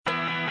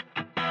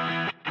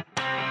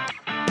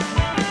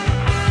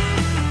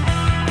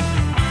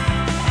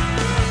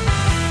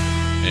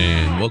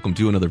welcome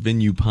to another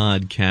Venue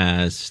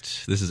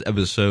podcast. This is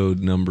episode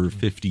number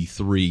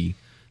 53.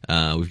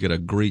 We've got a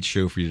great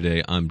show for you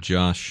today. I'm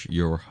Josh,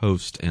 your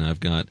host, and I've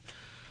got a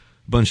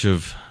bunch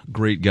of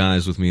great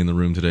guys with me in the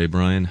room today.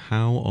 Brian,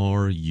 how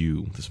are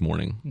you this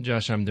morning?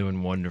 Josh, I'm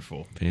doing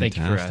wonderful. Fantastic. Thank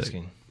you for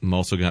asking. I've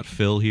also got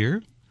Phil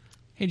here.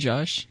 Hey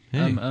Josh,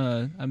 Hey.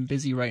 I'm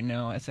busy right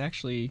now. It's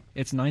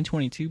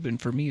 9:22,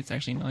 but for me it's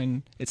actually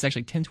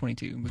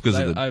 10:22 Because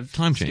of the I've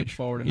time skipped change.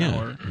 forward an Yeah.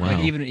 hour, Wow.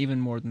 like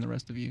even more than the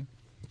rest of you.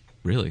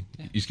 Really?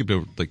 Yeah. You skipped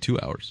over like 2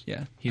 hours.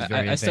 Yeah, He's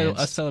very I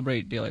advanced.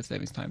 celebrate daylight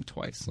savings time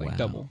twice, like Wow.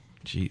 double.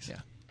 Jeez. Yeah.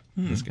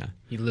 This guy.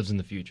 He lives in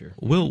the future.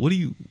 Will, what do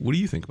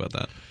you think about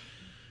that?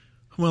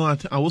 Well,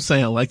 I will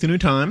say I like the new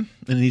time,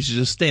 and it needs to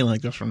just stay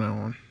like this from now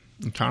on.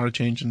 I'm tired of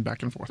changing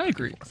back and forth. I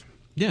agree.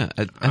 Yeah,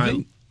 I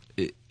think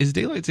is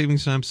daylight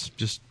savings time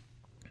just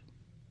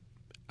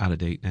out of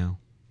date now?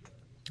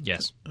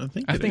 Yes. I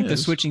think The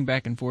switching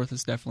back and forth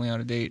is definitely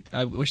out of date.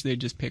 I wish they'd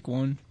just pick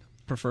one,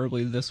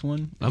 preferably this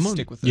one, and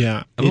stick with it.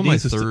 Yeah, I'm it on my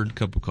needs to third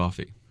cup of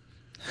coffee.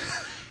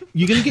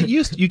 You're gonna get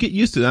used. You get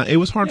used to that. It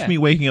was hard Yeah. for me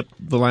waking up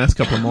the last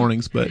couple of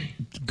mornings, but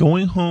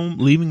going home,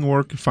 leaving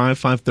work at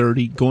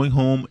 5:30, going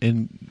home,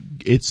 and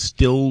it's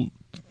still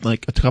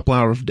like a couple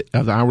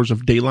hours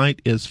of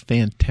daylight is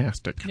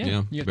fantastic.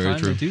 Yeah, you have very time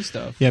true. to do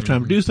stuff. You have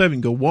time to do stuff. You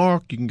can go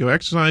walk. You can go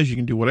exercise. You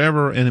can do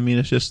whatever. And I mean,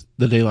 it's just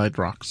the daylight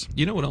rocks.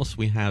 You know what else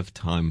we have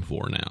time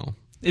for now?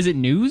 Is it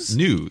news?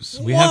 News.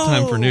 We have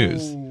time for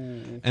news.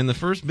 And the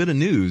first bit of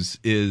news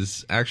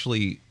is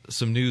actually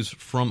some news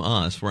from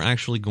us. We're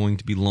actually going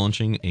to be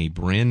launching a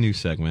brand new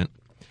segment.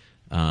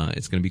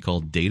 It's going to be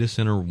called Data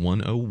Center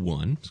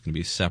 101. It's going to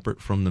be separate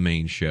from the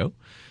main show.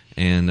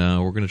 And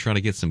we're going to try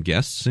to get some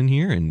guests in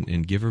here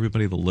and give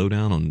everybody the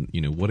lowdown on,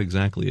 what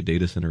exactly a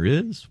data center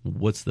is,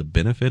 what's the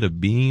benefit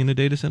of being in a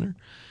data center,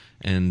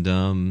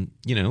 and,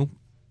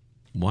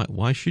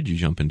 why should you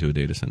jump into a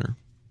data center?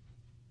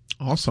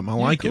 Awesome. I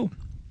like it.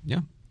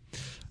 Yeah.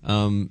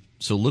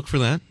 So look for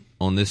that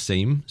on this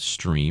same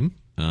stream.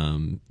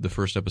 The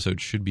first episode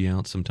should be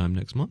out sometime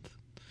next month.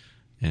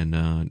 And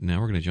now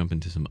we're going to jump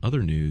into some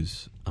other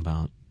news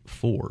about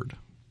Ford.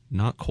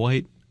 Not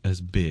quite as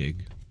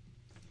big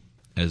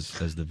as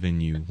the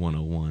Venue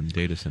 101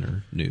 data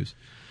center news.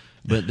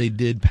 But they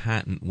did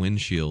patent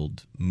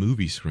windshield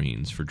movie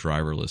screens for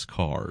driverless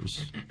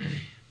cars.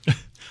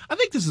 I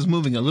think this is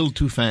moving a little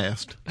too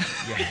fast,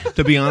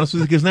 to be honest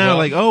with you, because now,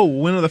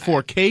 when are the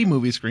 4K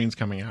movie screens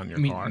coming out in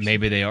your cars?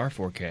 Maybe they are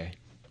 4K.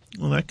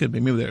 Well, that could be.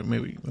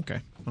 Maybe. Okay.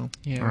 Well,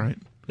 Yeah. all right.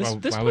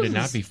 Why would it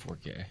not be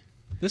 4K?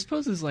 This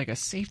poses like a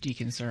safety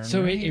concern.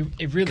 So right?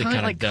 it really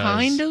kind of does.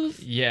 Kind of?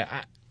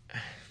 Yeah.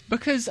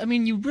 Because,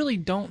 you really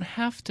don't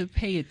have to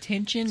pay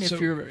attention if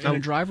you're in a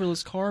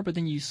driverless car, but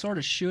then you sort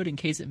of should in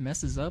case it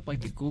messes up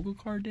like the Google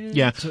car did.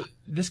 Yeah. So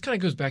this kind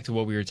of goes back to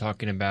what we were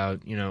talking about,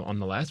 on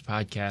the last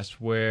podcast,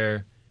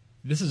 where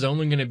this is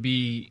only going to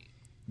be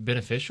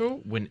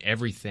beneficial when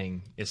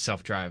everything is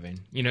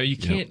self-driving. You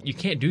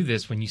can't do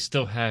this when you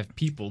still have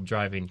people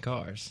driving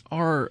cars.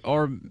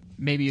 Or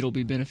maybe it'll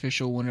be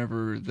beneficial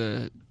whenever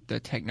the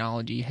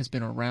technology has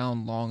been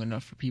around long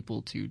enough for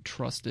people to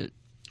trust it.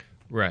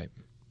 Right.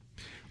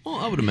 Well,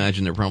 I would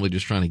imagine they're probably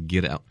just trying to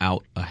get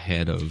out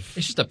ahead of...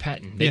 It's just a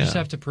patent. They just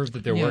have to prove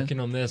that they're working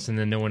on this, and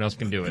then no one else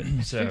can do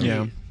it. So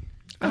Yeah.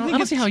 I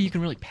don't see how you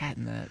can really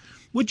patent that.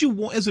 Would you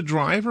want, as a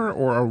driver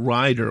or a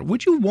rider,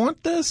 would you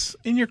want this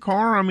in your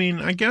car? I mean,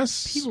 I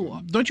guess,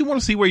 don't you want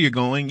to see where you're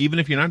going, even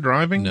if you're not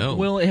driving? No.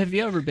 Well, have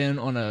you ever been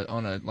on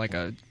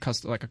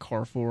a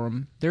car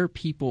forum? There are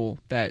people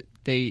that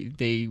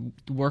they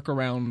work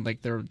around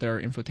like their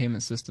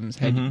infotainment systems,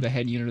 the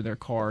head unit of their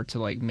car to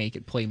like make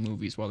it play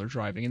movies while they're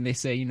driving, and they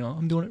say,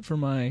 I'm doing it for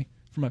my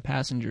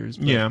passengers.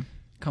 But Yeah.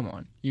 come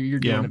on,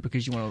 you're doing it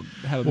because you want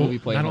to have a movie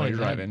play while you're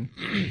driving.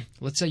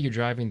 Let's say you're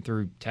driving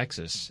through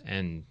Texas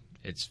and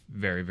it's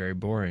very, very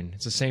boring.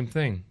 It's the same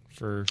thing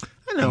for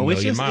I know. a It's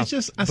million just, miles. it's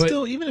just, I But-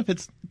 still, even if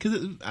it's,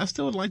 because I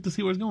still would like to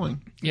see where it's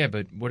going. Yeah,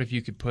 but what if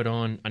you could put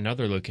on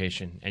another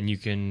location and you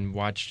can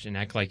watch and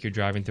act like you're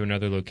driving through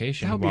another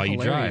location That would while be you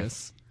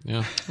hilarious.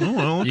 Yeah. Oh,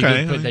 well, drive?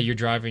 okay. You could put that you're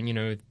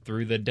driving,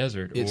 through the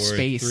desert or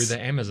Space. through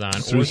the Amazon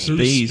through or through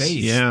space.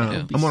 space. Yeah.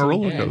 That'd be I'm on a so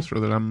roller good. coaster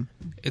that I'm.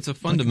 It's a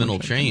fundamental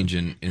change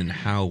in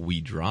how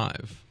we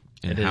drive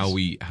and It how is.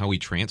 we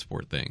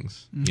transport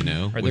things, Are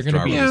there with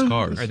gonna be driverless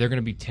cars. Are there going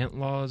to be tent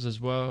laws as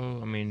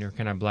well? I mean, or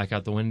can I black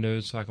out the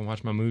windows so I can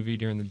watch my movie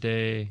during the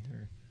day?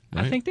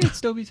 Right? I think there'd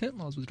still be tent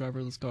laws with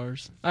driverless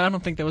cars. I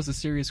don't think that was a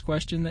serious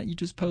question that you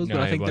just posed, No,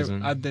 but I it think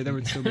wasn't. there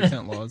would still be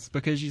tent laws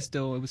because it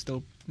would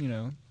still,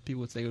 people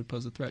would say it would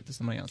pose a threat to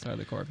somebody outside of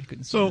the car if you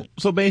couldn't see it.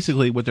 So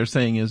basically, what they're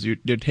saying is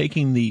they're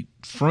taking the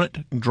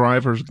front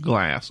driver's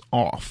glass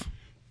off.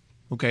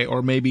 Okay,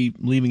 or maybe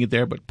leaving it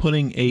there, but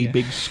putting a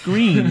big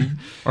screen,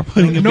 or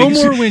putting a No big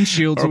more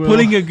windshields, or Will.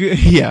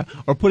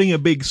 putting a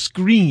big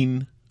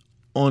screen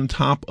on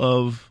top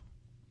of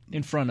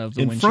in front of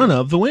the in windshield. front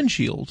of the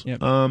windshield. Yep.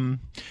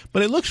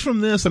 But it looks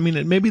from this. I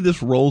mean, maybe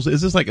this rolls.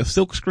 Is this like a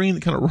silk screen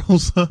that kind of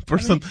rolls up, or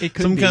some it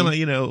could some be. kind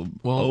of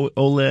Well,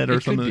 OLED or it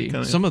could something? be.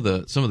 Kind of, Some of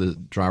the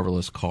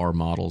driverless car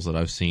models that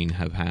I've seen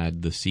have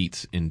had the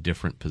seats in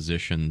different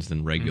positions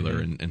than regular,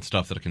 and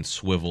stuff that can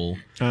swivel.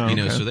 Oh,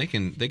 okay. So they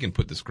can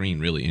put the screen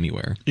really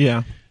anywhere.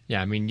 yeah.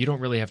 Yeah, I mean, you don't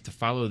really have to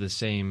follow the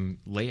same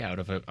layout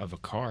of a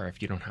car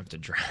if you don't have to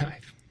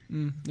drive.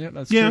 Yeah,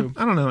 that's Yeah, true.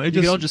 I don't know. It You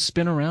just could all just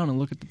spin around and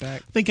look at the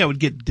back. I think I would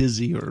get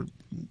dizzy or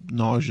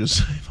nauseous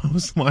if I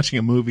was watching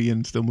a movie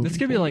and still moving. That's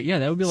gonna be like, yeah,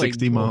 that would be like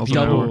 60 miles an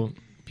hour. double.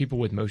 People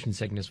with motion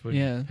sickness would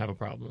Yeah. have a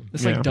problem.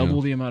 It's Yeah. like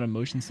double the amount of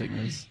motion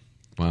sickness.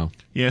 Wow.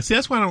 Yeah, see,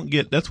 that's why I don't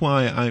get. That's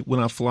why when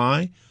I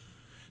fly,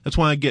 that's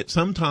why I get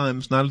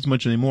sometimes not as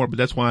much anymore. But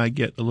that's why I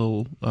get a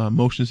little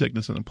motion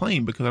sickness in a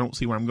plane because I don't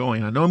see where I'm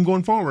going. I know I'm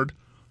going forward,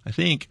 I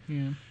think,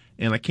 Yeah.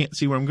 and I can't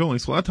see where I'm going.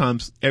 So a lot of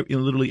times,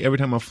 literally every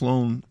time I've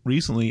flown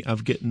recently,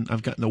 I've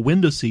gotten a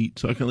window seat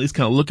so I can at least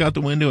kind of look out the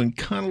window and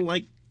kind of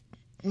like,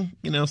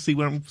 see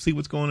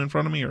what's going in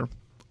front of me or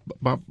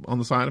on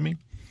the side of me.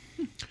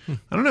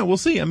 I don't know. We'll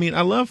see. I mean,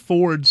 I love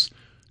Ford's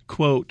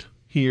quote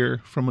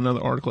here from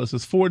another article. It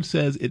says, Ford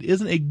says it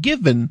isn't a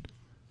given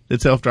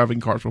that self-driving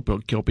cars will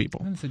kill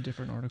people. That's a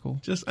different article.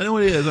 I know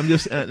it is.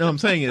 I'm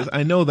saying is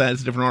I know that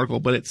it's a different article,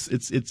 but it's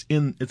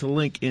a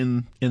link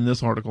in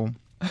this article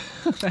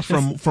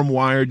from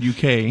Wired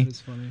UK.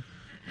 It's funny.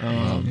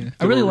 That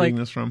I really we're like reading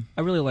this from.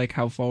 I really like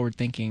how forward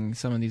thinking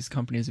some of these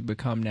companies have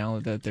become now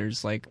that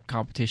there's like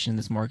competition in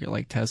this market.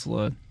 Like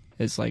Tesla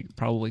is like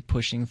probably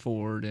pushing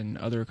forward, and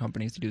other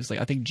companies to do this. Like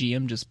I think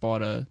GM just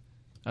bought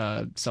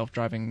a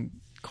self-driving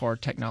car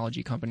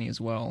technology company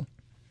as well.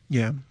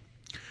 Yeah.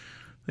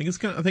 I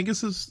don't think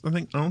this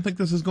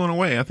is going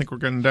away. I think we're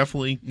going to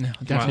definitely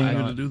continue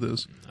not. to do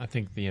this. I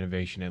think the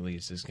innovation at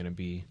least is going to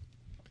be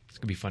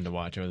fun to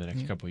watch over the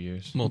next couple of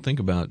years. Well, think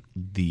about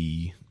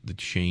the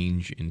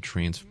change in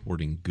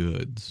transporting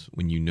goods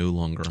when you no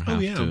longer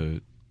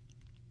have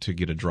to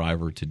get a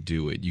driver to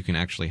do it. You can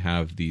actually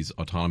have these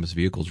autonomous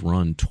vehicles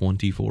run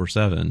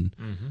 24/7,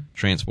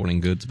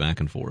 transporting goods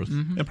back and forth.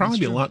 It'd probably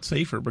be a lot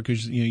safer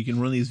because you can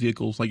run these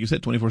vehicles like you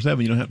said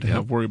 24/7. You don't have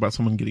to worry about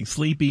someone getting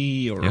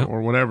sleepy or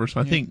whatever. So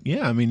I think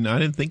I mean I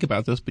didn't think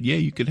about this, but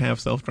you could have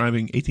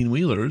self-driving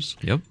 18-wheelers.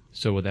 Yep.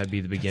 So will that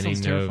be the beginning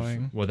sounds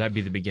terrifying. of? Will that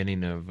be the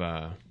beginning of?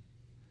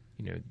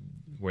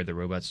 Where the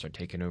robots start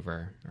taking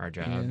over our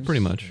jobs? Yeah.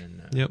 Pretty much.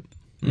 And, Yep.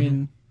 I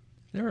mean,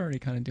 they're already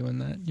kind of doing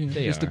that.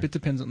 They Just are. it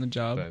depends on the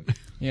job. But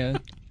Yeah.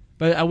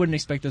 But I wouldn't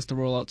expect this to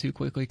roll out too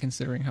quickly,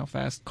 considering how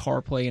fast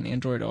CarPlay and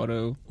Android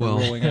Auto are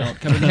rolling out.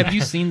 I mean, have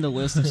you seen the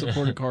list of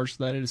supported cars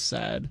for that? It is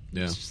sad.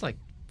 Yeah. it's just like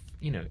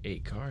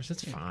 8 cars.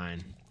 That's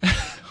fine.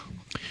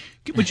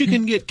 But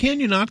can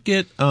you not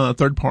get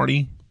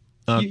third-party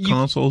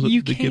consoles?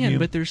 You that can, give you?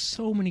 but there's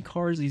so many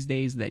cars these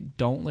days that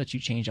don't let you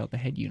change out the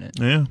head unit.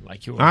 Yeah.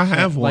 Like yours. I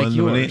have Like one.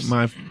 yours.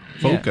 My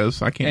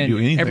Focus. I can't And do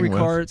anything every with.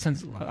 car,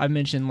 since I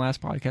mentioned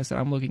last podcast that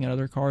I'm looking at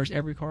other cars,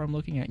 every car I'm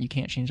looking at, you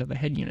can't change out the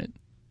head unit.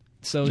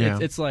 So Yeah.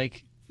 it's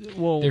like,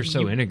 well, They're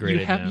so integrated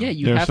You have, now. yeah,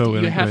 you They're have so to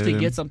integrated.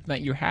 get something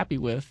that you're happy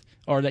with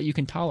or that you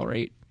can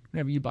tolerate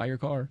whenever you buy your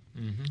car.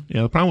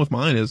 Yeah, the problem with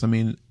mine is, I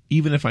mean,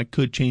 even if I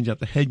could change out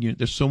the head unit,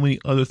 there's so many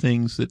other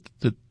things that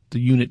the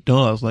unit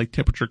does, like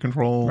temperature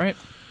control, Right.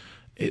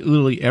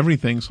 literally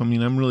everything. So I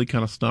mean, I'm really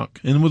kind of stuck.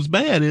 And what's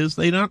bad is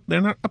they're not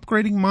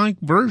upgrading my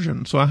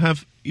version. So I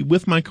have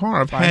with my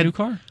car, Buy a new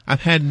car.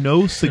 I've had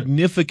no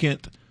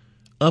significant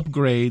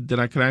upgrade that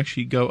I could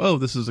actually go, oh,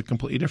 this is a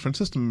completely different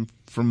system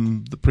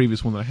from the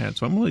previous one that I had.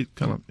 So I'm really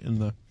kind of in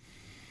the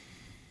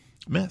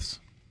mess.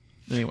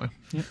 Anyway,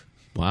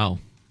 Wow.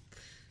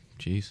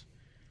 Jeez.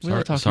 We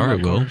are talking Sorry,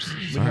 about Will. cars.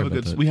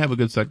 we have a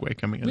good segue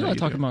coming. I We know like you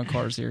talking do. about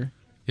cars here.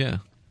 Yeah.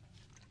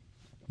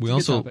 We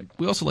It's a good also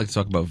topic. like to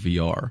talk about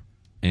VR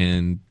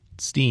and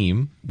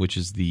Steam, which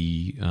is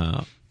the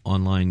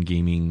online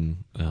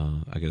gaming,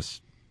 I guess,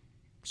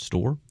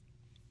 store.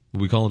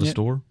 Would we call it a Yeah.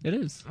 store? It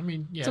is. I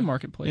mean, yeah. It's a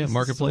marketplace. Yeah,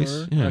 marketplace,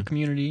 Store, yeah. A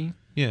community.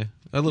 Yeah,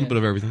 a little bit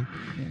of everything.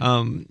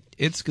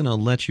 It's going to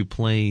let you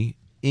play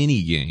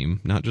any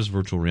game, not just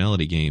virtual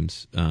reality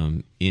games,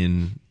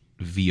 in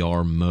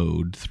VR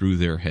mode through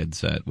their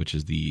headset, which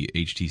is the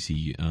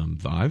HTC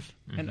Vive,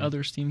 And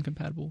other Steam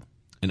compatible.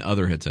 and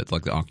other headsets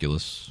like the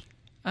Oculus.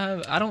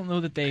 I don't know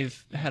that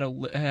they've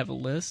have a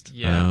list.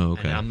 Yeah. Oh,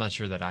 okay. And I'm not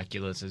sure that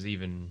Oculus has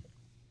even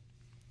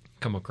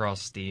come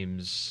across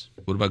Steam's.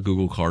 What about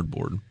Google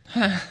Cardboard?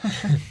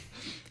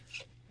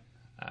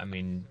 I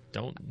mean,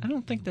 I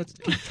don't think that's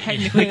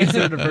technically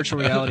considered a virtual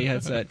reality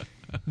headset.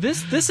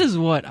 This is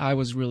what I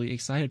was really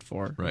excited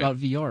for Right. about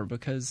VR,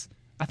 because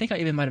I think I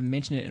even might have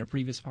mentioned it in a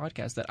previous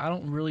podcast that I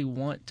don't really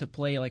want to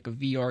play like a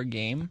VR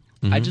game.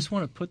 I just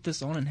want to put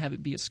this on and have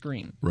it be a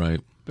screen, Right.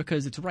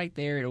 because it's right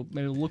there. It'll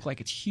look like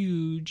it's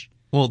huge.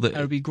 Well,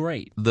 That'll be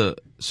great.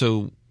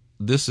 so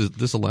this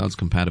allows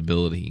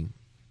compatibility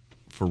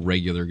for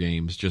regular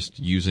games, just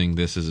using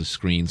this as a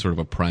screen, sort of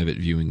a private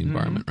viewing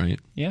environment, right?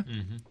 Yeah.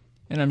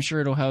 And I'm sure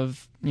it'll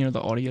have,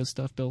 the audio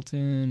stuff built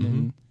in.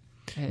 And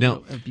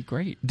Now- it'd be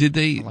great. Did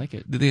they I like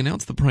it. Did they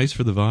announce the price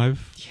for the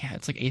Vive? Yeah,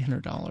 it's like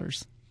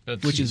 $800.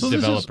 That's Which is- the So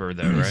this developer,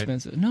 though, right?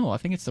 Expensive. No, I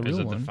think it's the Is real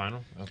it one. the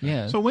final? Okay.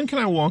 Yeah. So when can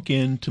I walk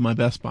into my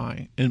Best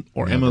Buy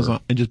or Never.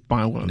 Amazon and just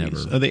buy one of Never.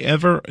 these? Are they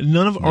ever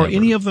none of or Never.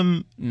 any of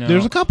them? No.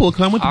 There's a couple.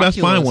 Because I went to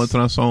Best Buy Oculus. once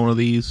and I saw one of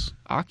these.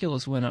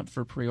 Oculus went up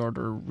for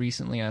pre-order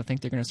recently. I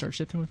think they're going to start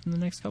shipping within the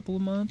next couple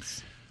of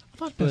months. I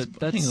thought But Best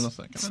Buy- hang on a that's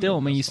second. still, I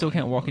mean, you Best still Buy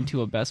can't walk one.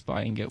 into a Best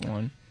Buy and get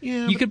one.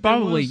 Yeah, You but could there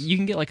probably, was- you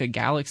can get like a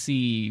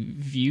Galaxy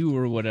View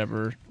or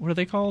whatever. What are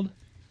they called?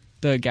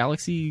 The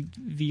Galaxy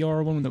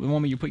VR one, the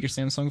one where you put your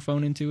Samsung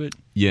phone into it.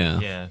 Yeah.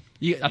 Yeah.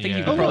 I think you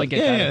Yeah. could probably get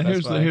that. yeah. at Best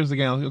Here's Buy. here's the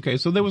Galaxy. Okay,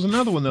 so there was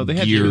another one though. They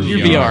had Gear Gear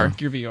VR. VR.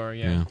 Gear VR,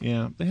 yeah.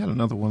 Yeah, they had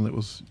another one that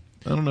was.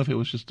 I don't know if it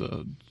was just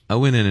a. I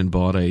went in and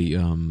bought a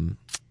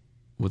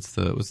what's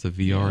the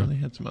VR They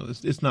had some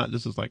others. It's not.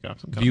 This is like some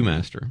kind of-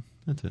 ViewMaster.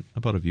 That's it.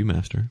 I bought a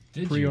ViewMaster.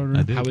 Did Pre-order. you?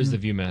 I did. How is the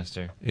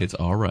ViewMaster? It's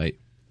all right.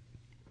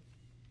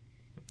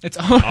 It's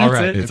all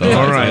right. It. It's That's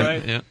all it.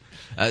 right. Yeah.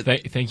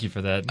 Thank you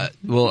for that.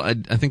 Well, I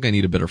think I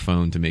need a better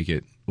phone to make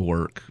it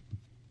work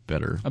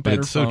better. A But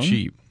better it's so phone?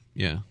 cheap.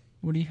 Yeah.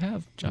 What do you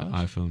have, Josh?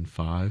 iPhone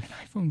 5.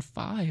 iPhone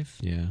 5.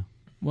 Yeah.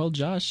 Well,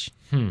 Josh,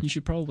 you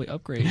should probably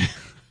upgrade.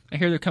 I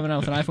hear they're coming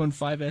out with an iPhone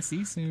 5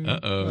 SE soon.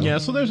 Uh-oh. Yeah,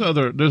 so there's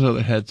other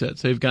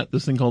headsets. They've got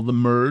this thing called the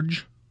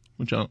Merge,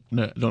 which I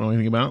don't know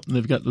anything about, and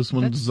they've got this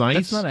one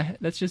Zeiss.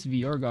 That's just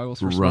VR goggles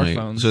for Right.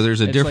 smartphones. So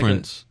there's a It's like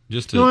difference.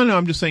 just to No, I know.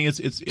 I'm just saying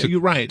it's.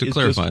 You're right. To It's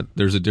clarify, just-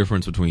 there's a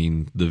difference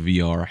between the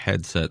VR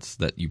headsets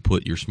that you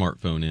put your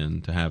smartphone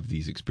in to have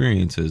these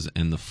experiences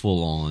and the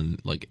full-on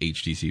like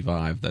HTC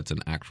Vive that's an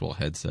actual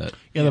headset.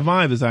 yeah, the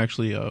Vive is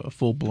actually a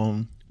full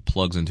blown.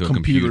 Plugs into a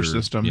Computer computer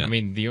system. Yeah. I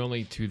mean, the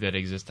only two that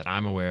exist that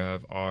I'm aware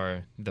of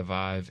are the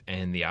Vive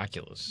and the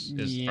Oculus. Are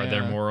there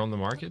Yeah. more on the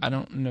market? I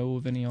don't know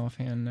of any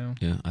offhand now.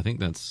 yeah, I think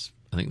that's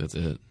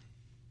it.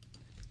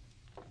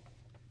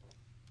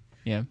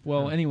 Yeah.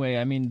 Well, anyway,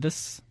 I mean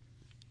this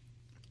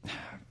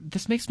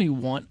makes me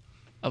want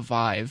a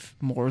Vive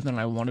more than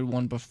I wanted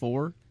one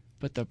before,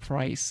 but the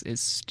price is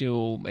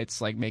still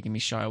it's like making me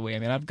shy away. I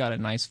mean, I've got a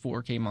nice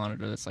 4K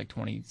monitor that's like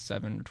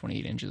 27 or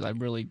 28 inches.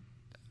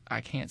 I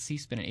can't see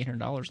spending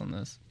 $800 on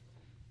this.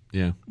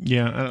 Yeah.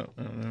 Yeah,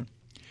 I don't know.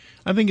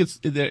 I think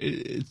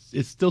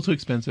it's still too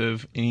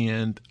expensive,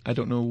 and I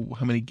don't know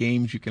how many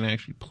games you can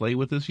actually play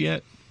with this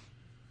yet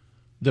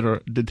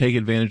that take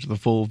advantage of the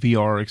full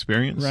VR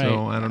experience. Right.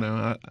 So I don't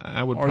know.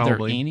 I would Are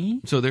probably. there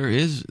any? So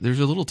there's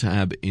a little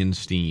tab in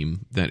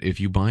Steam that if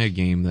you buy a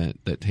game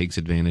that takes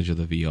advantage of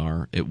the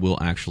VR, it will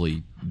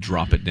actually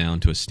drop it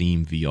down to a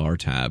Steam VR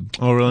tab.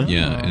 Oh, really?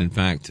 Yeah, and in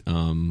fact,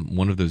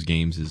 one of those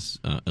games is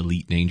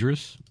Elite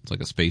Dangerous. It's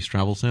like a space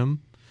travel sim,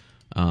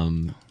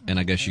 and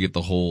I guess you get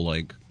the whole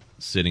like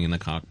sitting in the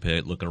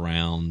cockpit, looking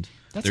around.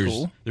 That's there's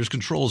cool. there's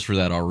controls for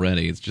that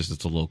already. It's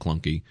a little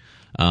clunky.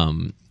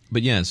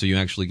 But yeah, so you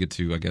actually get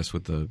to, I guess,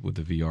 with the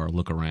VR,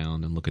 look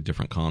around and look at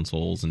different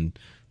consoles, and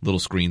little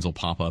screens will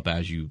pop up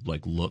as you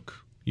like look.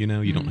 You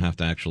know, you don't have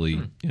to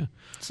actually. Yeah.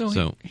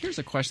 So here's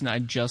a question that I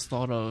just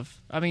thought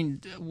of. I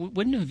mean,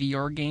 wouldn't a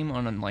VR game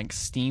on like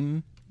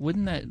Steam,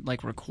 wouldn't that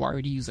like require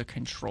you to use a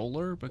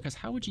controller? Because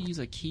how would you use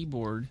a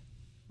keyboard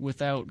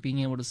without being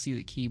able to see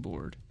the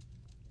keyboard?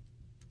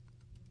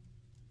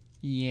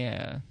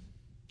 Yeah.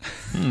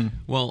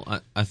 Well,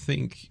 I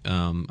think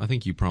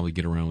you probably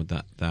get around with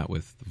that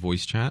with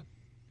voice chat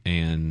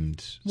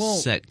and Well,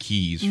 set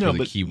keys no, for the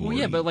but- keyboard. Well,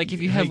 yeah, but like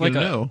if you How have you like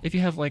gonna know? if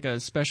you have like a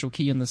special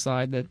key on the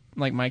side that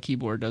like my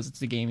keyboard does, it's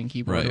the gaming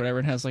keyboard Right. or whatever,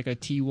 and has like a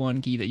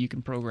T1 key that you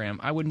can program.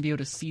 I wouldn't be able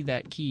to see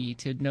that key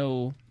to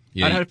know.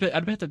 Yeah,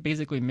 I'd have to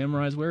basically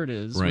memorize where it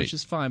is, Right. which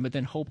is fine, but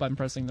then hope I'm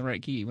pressing the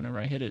right key whenever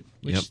I hit it,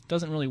 which Yep.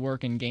 doesn't really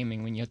work in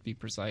gaming when you have to be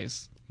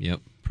precise.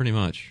 Yep, pretty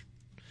much.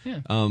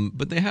 Yeah.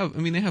 But they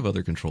have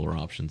other controller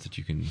options that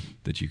you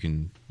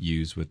can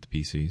use with the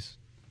PCs.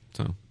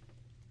 So.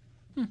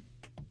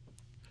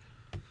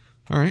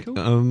 All right.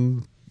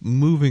 Cool.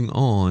 Moving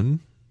on.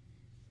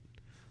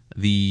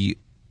 The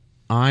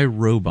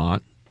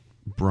iRobot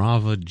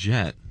Brava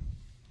Jet.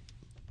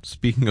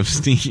 Speaking of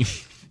Steam.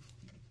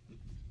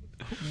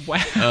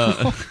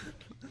 Wow.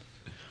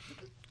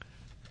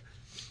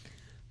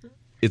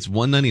 It's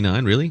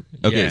 $199, really?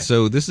 Okay, Yeah.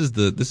 so this is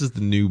the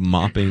new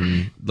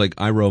mopping. Like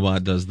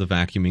iRobot does the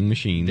vacuuming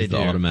machines, They the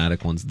do.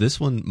 automatic ones. This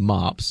one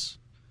mops.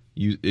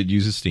 It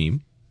uses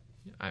steam.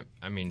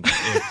 I mean,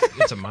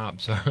 it's a mop,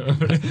 so.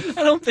 I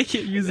don't think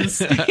it uses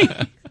Steam.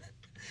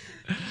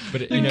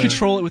 But You can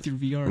control it with your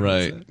VR.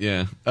 Right. headset.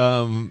 Yeah.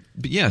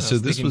 But yeah. So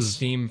this was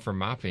Steam for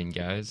mopping,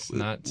 guys,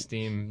 not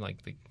Steam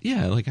like the.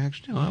 yeah. Like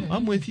actually, no,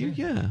 I'm with you.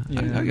 Yeah.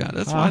 Yeah. I got it.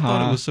 That's why I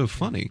thought it was so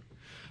funny.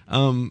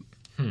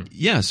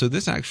 Yeah. So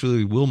this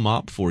actually will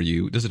mop for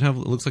you. Does it have?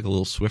 It looks like a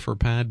little Swiffer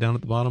pad down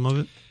at the bottom of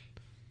it.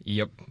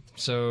 Yep.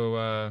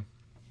 So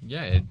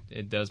yeah,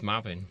 it does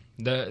mopping.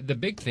 The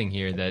big thing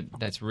here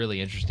that's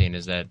really interesting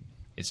is that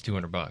it's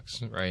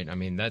 $200, right? I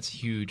mean, that's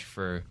huge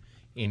for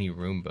any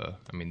Roomba.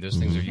 I mean, those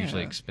things are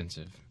usually Yeah.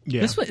 expensive.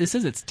 Yeah. This one, it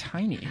says it's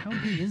tiny. How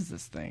big is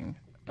this thing?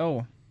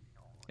 Oh,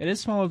 it is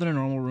smaller than a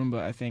normal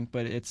Roomba, I think,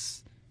 but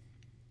it's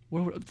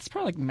it's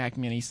probably like Mac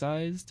Mini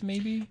sized,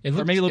 maybe. It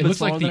looks, or maybe a little bit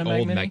looks like smaller the than a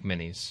old Mac Mac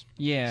Minis.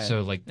 Yeah.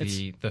 So like it's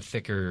the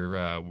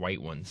thicker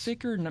white ones.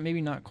 thicker,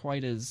 maybe not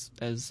quite as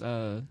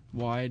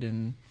wide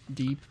and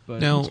deep,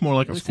 but Now- It's more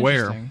like a looks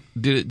square.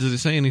 interesting. Does it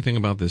say anything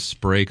about this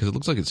spray? Because it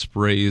looks like it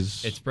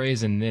sprays. It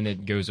sprays and then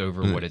it goes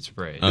over what it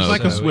sprays. It's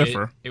like a So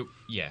Swiffer.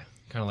 Yeah,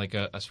 kind of like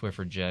a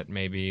Swiffer Jet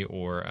maybe,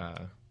 or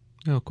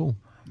oh, cool.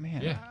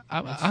 Man, Yeah.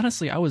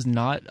 honestly, I was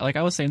not like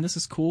I was saying this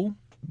is cool,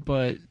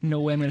 but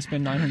no way I'm going to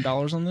spend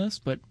 $900 on this.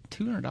 But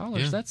 $200,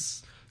 Yeah.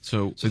 that's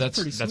So that's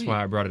pretty that's sweet.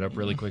 why I brought it up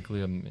really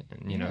quickly.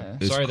 Yeah.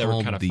 It's Sorry that we're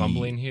called kind of the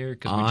fumbling here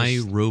because we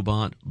just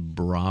iRobot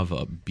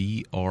Brava,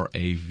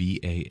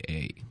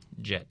 BRAVAA.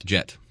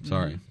 Jet.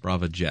 Sorry,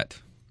 Brava Jet.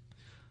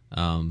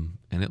 And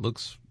it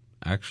looks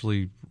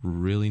actually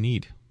really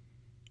neat.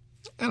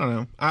 I don't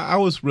know. I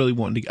was really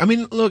wanting to. I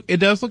mean, look, it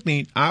does look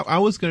neat. I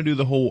was going to do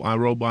the whole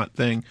iRobot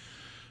thing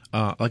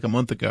like a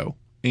month ago,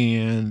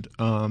 and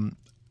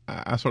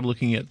I started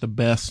looking at the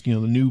best, the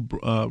new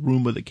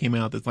Roomba that came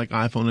out that's like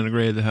iPhone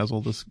integrated that has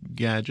all this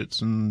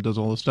gadgets and does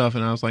all this stuff,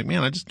 and I was like,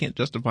 man, I just can't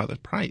justify the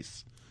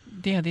price.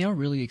 yeah, they are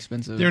really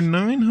expensive. They're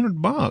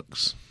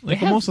 $900, like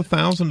have- almost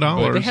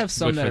 $1,000. they have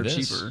some But that for are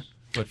this- cheaper.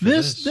 But for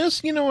This,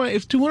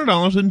 if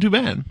 $200 isn't too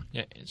bad.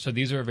 yeah. So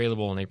these are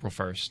available on April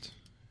 1st.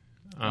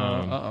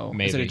 Uh-oh.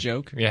 Maybe. Is it a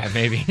joke? Yeah,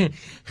 maybe.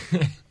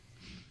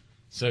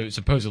 So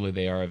supposedly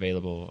they are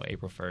available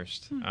April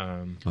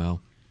 1st. Well,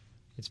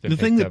 It's been The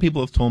thing picked that up.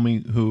 people have told me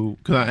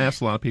because I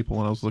asked a lot of people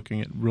when I was looking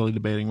at really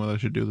debating whether I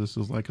should do this,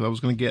 is like, 'cause I was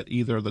going to get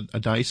either a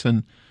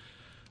Dyson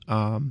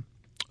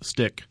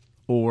stick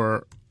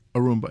or a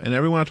Roomba. And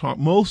everyone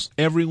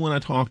I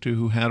talked to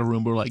who had a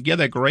Roomba were like, yeah,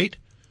 they're great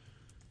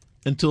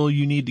until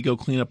you need to go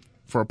clean up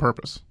for a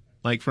purpose.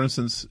 Like, for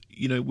instance,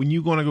 when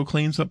you want to go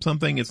clean up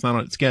something, it's not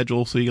on its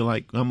schedule, so you're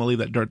like, I'm going to leave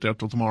that dirt there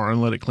till tomorrow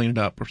and let it clean it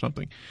up or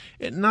something.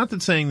 Not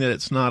that saying that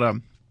it's not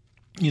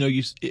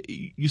you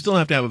still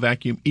have to have a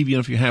vacuum even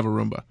if you have a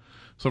Roomba.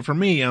 So for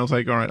me, I was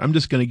like, all right, I'm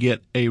just going to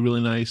get a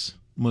really nice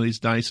one of these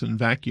Dyson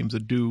vacuums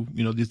that do,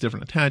 these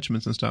different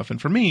attachments and stuff. And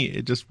for me,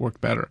 it just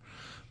worked better.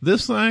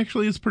 This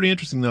actually is pretty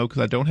interesting, though,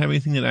 because I don't have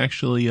anything that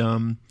actually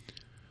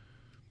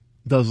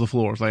does the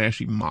floors, like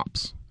actually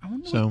mops. I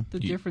wonder So, what the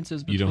difference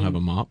is between... you don't have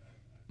a mop?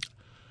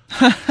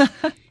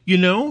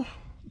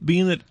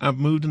 Being that I've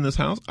moved in this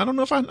house, I don't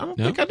know if I don't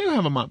think I do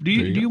have a mop. Do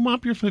There you? you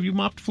go. Have you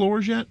mopped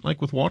floors yet,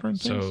 like with water and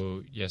things?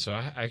 So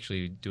I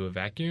actually do a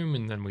vacuum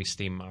and then we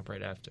steam mop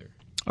right after.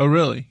 Oh,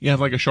 really? You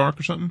have like a shark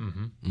or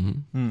something?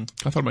 Mm-hmm.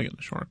 I thought about getting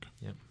a shark.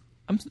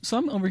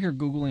 I'm over here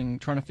Googling,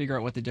 trying to figure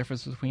out what the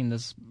difference between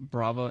this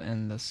Brava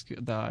and the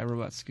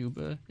iRobot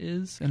Scuba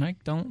is, and I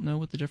don't know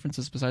what the difference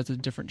is besides a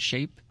different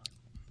shape.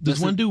 Does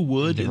one do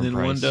wood and different then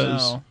one price.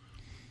 does?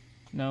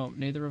 No,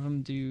 neither of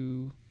them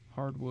do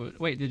hardwood.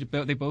 Wait,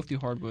 they both do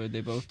hardwood.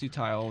 They both do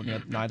tile.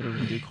 And neither of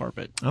them do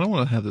carpet. I don't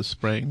want to have this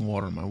spraying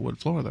water on my wood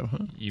floor, though,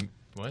 huh? You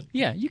what?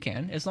 Yeah, you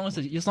can as long as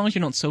you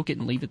don't soak it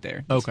and leave it there.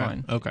 It's Okay.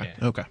 fine. Okay.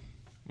 Yeah. Okay.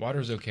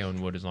 Water's okay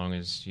on wood as long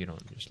as you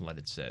don't just let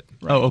it sit.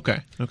 Oh, okay.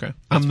 Okay.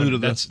 I'm new to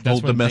the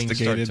whole when things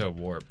domesticated. start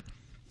to warp.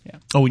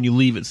 Oh, when you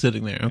leave it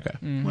sitting there. Okay.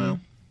 Mm-hmm. Well,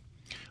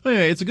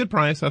 anyway, it's a good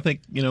price. I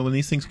think when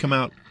these things come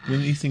out, at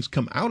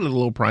a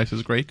low price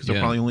is great because they'll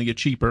Yeah. probably only get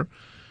cheaper.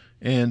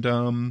 And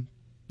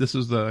this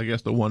is the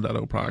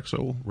 1.0 product,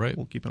 so Right.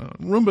 we'll keep an eye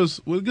on Roombas.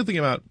 Well, the good thing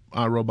about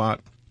iRobot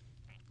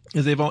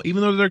is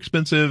even though they're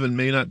expensive and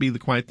may not be the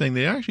quite thing,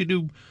 they actually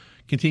do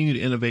continue to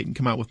innovate and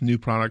come out with new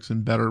products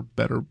and better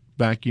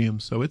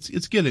vacuums. So it's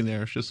getting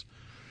there. It's just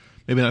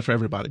maybe not for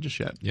everybody just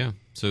yet. Yeah.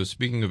 So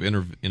speaking of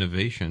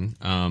innovation,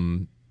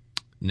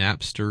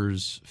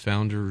 Napster's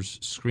founders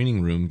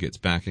screening room gets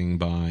backing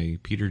by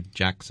Peter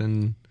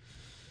Jackson,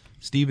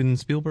 Steven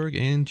Spielberg,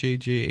 and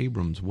J.J.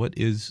 Abrams. What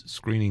is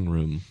Screening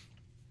Room?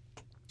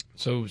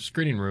 So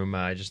Screening Room,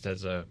 just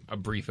as a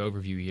brief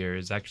overview here,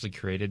 is actually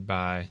created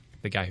by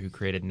the guy who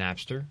created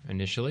Napster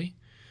initially,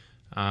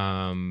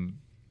 Sean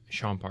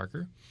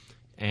Parker.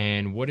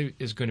 And what it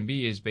is going to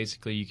be is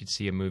basically you could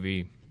see a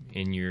movie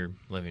in your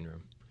living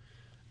room.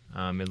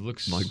 It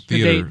looks Like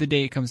The theater.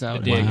 day it comes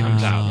out. The day it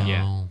comes out,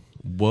 yeah. Wow.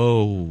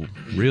 Whoa.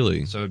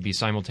 Really? So it'd be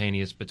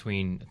simultaneous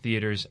between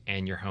theaters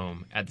and your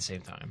home at the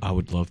same time. I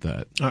would love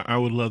that. I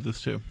would love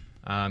this too.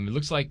 It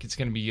looks like it's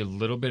going to be a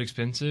little bit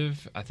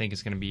expensive. I think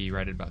it's going to be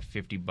right at about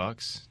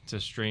 $50 to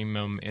stream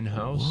them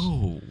in-house.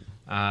 Whoa.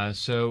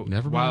 So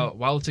Never mind.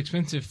 while it's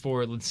expensive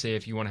for, let's say,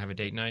 if you want to have a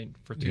date night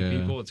for two Yeah.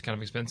 people, it's kind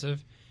of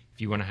expensive. If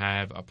you want to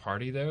have a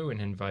party, though,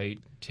 and invite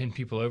 10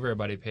 people over,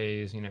 everybody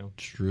pays,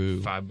 True.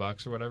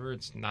 $5 or whatever.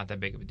 It's not that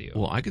big of a deal.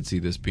 Well, I could see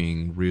this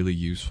being really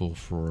useful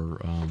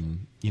for,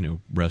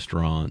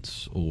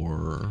 restaurants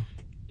or.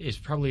 It's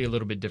probably a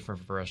little bit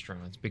different for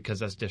restaurants because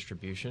that's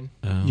distribution.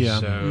 Yeah.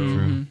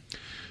 So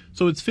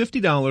So it's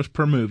 $50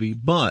 per movie,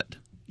 but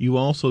you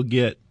also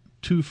get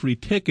 2 free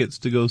tickets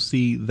to go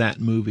see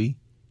that movie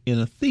in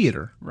a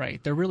theater.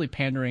 Right. They're really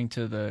pandering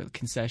to the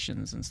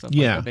concessions and stuff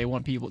Yeah. like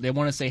that. They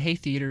want to say, hey,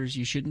 theaters,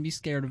 you shouldn't be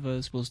scared of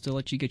us. We'll still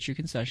let you get your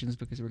concessions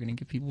because we're going to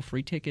give people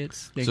free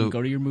tickets. They can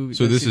go to your movie,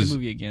 So go this see is the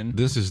movie again.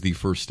 This is the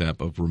first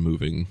step of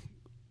removing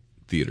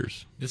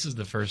theaters. This is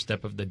the first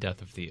step of the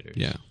death of theaters.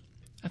 Yeah.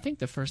 I think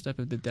the first step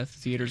of the death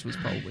of theaters was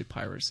probably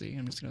piracy.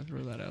 I'm just going to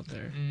throw that out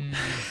there.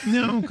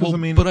 No, because Well, I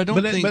mean, but I don't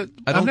think- I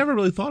I've don't- never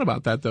really thought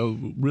about that though.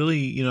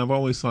 Really, I've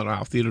always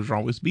thought, theaters will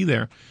always be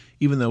there,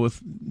 even though with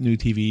new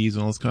TVs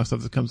and all this kind of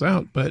stuff that comes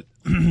out. But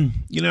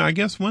I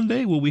guess one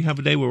day will we have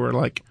a day where we're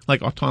like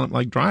autonomous,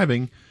 like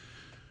driving.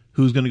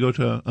 Who's going to go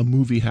to a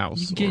movie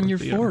house? You can get or in a your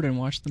theater? Ford and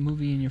watch the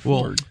movie in your Well,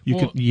 Ford. You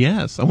Well- could,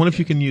 yes. I wonder if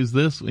you can use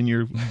this in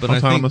your But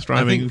autonomous I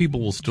driving. think people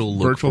will still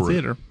look virtual for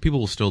theater.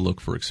 People will still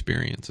look for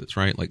experiences,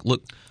 right? Like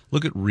look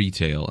at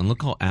retail and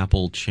look how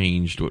Apple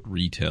changed what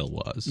retail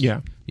was.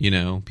 Yeah.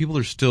 People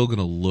are still going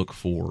to look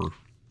for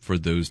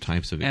those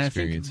types of And I think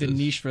experiences. the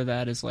niche for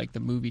that is like the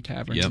movie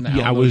taverns Yep. and the Yeah,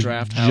 I Alamo was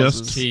draft just-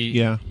 houses. See,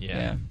 Yeah.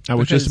 yeah. I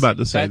was just Because about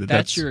to say that's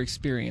that's your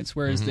experience.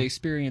 Whereas the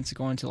experience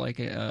going to like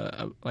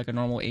a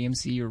normal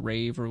AMC or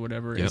rave or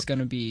whatever Yep. is going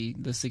to be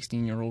the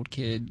 16-year-old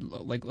kid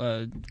like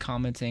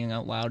commenting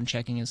out loud and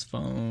checking his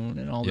phone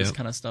and all this Yep.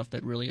 kind of stuff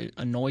that really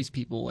annoys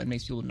people and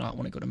makes people not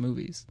want to go to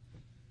movies.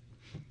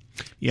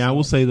 Yeah, I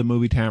will say the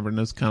movie tavern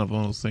is kind of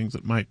one of those things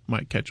that might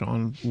catch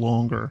on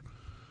longer.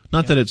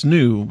 Not that it's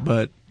new,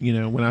 but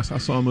when I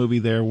saw a movie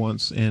there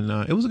once, and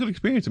it was a good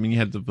experience. I mean, you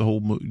had the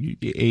whole movie,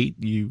 you ate,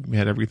 you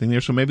had everything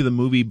there. So maybe the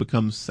movie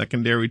becomes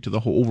secondary to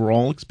the whole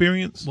overall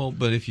experience. Well,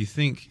 but if you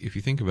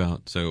think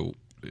about, so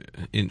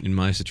in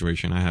my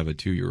situation, I have a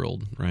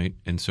 2-year-old, right?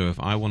 And so if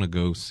I want to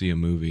go see a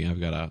movie, I've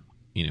got to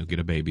get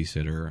a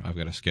babysitter. I've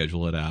got to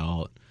schedule it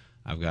out.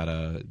 I've got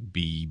to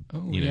be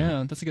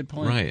Yeah, that's a good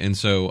point. right. And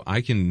so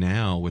I can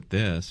now with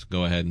this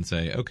go ahead and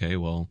say, okay,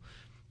 well,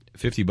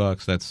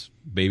 $50, that's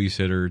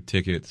babysitter,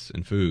 tickets,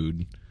 and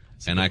food,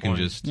 and good I can point.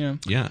 just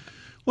Yeah.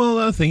 Well,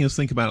 the other thing is,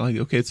 think about it like,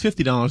 okay, it's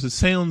 $50. It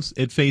sounds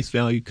at face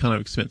value kind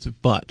of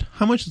expensive, but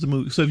how much is the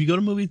movie? So if you go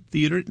to movie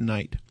theater at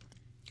night,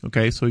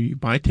 okay, so you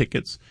buy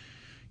tickets,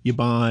 you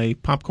buy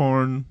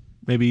popcorn,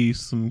 maybe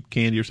some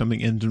candy or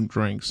something, and some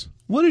drinks.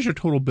 What is your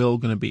total bill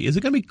going to be? Is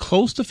it going to be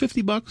close to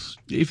 $50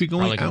 if you're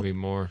going Probably out? gonna be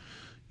more.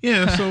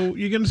 Yeah, so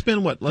you're going to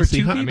spend what? Let's For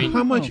see, two how, people? how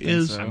I much don't think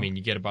is? so. I mean,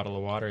 you get a bottle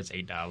of water, it's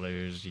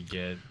 $8. You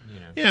get,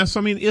 Yeah, so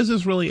I mean, is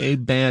this really a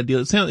bad deal?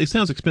 It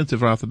sounds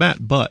expensive right off the bat,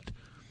 but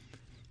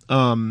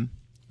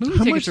Movie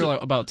How tickets much- are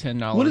like about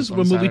 $10. what does a on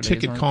movie Saturdays,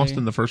 ticket aren't cost they?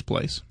 in the first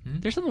place?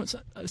 There's some,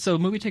 so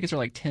movie tickets are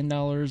like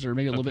 $10 or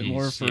maybe a little bit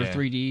more piece, for yeah.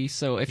 3D.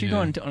 So if you're Yeah.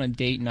 going on a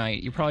date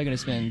night, you're probably going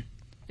to spend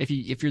if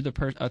you're the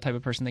type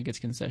of person that gets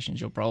concessions,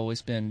 you'll probably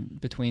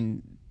spend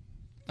between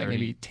like 30.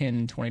 maybe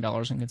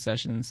 $10-$20 in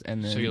concessions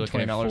and then So you're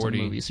looking at $20 in 40.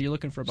 movies. So you're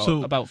looking for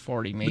So, about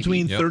 40 maybe.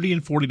 Between Yep. $30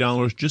 and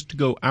 $40 just to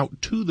go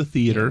out to the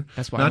theater. Yeah,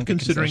 that's why I not don't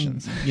get considering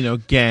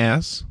concessions.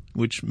 gas,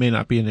 which may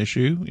not be an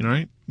issue,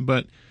 right?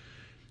 But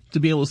to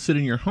be able to sit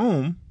in your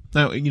home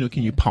now,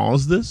 can you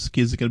pause this?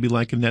 Is it going to be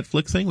like a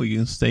Netflix thing where you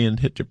can stay and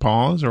hit your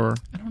pause, or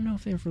I don't know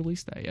if they've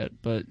released that yet,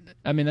 but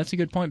I mean that's a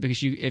good point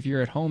because if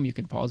you're at home, you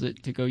can pause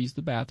it to go use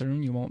the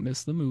bathroom. You won't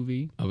miss the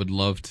movie. I would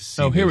love to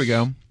see. Oh, here we this.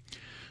 go.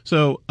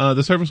 So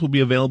the service will be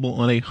available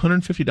on a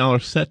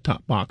 $150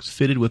 set-top box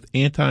fitted with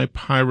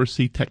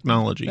anti-piracy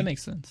technology. That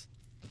makes sense.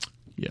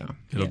 Yeah.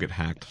 It'll Yeah. get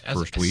hacked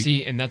first week.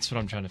 See, and that's what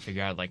I'm trying to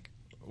figure out. Like,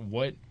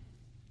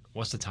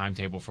 what's the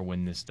timetable for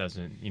when this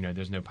doesn't?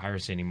 There's no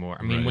piracy anymore.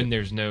 I mean, Right. when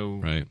there's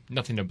Right.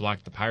 nothing to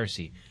block the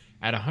piracy.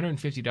 At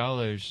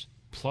 $150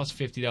 plus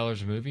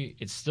 $50 a movie,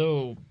 it's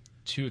still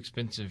too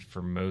expensive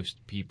for most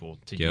people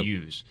to Yep.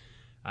 use.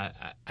 I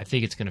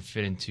think it's going to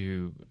fit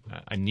into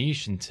a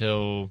niche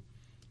until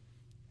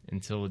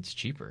it's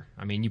cheaper.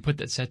 I mean, you put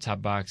that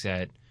set-top box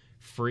at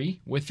free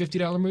with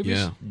 $50 movies,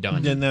 Yeah.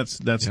 done. Then that's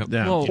Yep.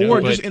 yeah. Well,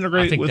 or But just I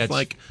integrate it think with that's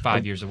like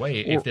 5 years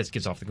away or- if this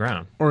gets off the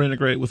ground. or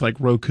integrate it with like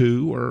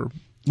Roku or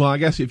I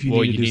guess if you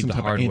Well, need to you do need some the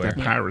type hardware. of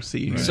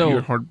anti-piracy, So-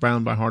 you're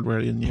bound by hardware.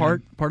 And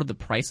Part of the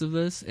price of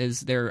this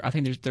is I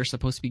think they're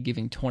supposed to be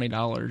giving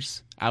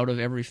 $20 out of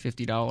every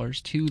 $50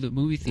 to the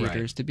movie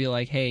theaters Right. to be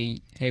like, hey,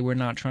 we're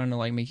not trying to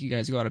like make you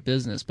guys go out of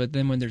business. But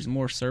then when there's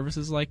more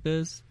services like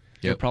this,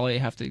 they'll Yep. probably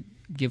have to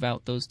give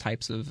out those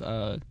types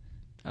of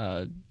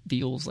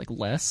deals like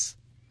less.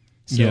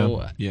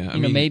 So Yeah. I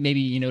mean,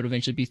 maybe it'd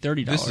eventually be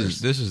 $30.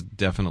 This is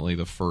definitely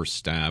the first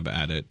stab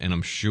at it, and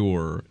I'm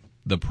sure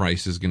the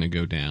price is going to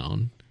go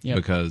down Yep.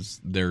 because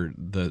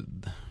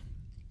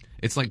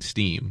it's like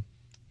Steam,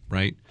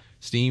 right?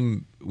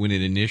 Steam, when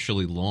it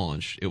initially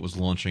launched, it was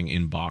launching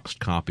in boxed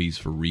copies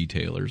for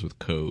retailers with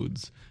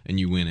codes, and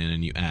you went in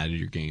and you added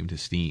your game to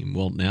Steam.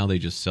 Well, now they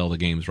just sell the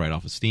games right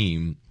off of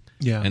Steam,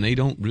 yeah, and they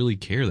don't really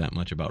care that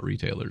much about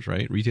retailers,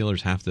 right?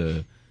 Retailers have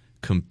to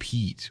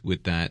compete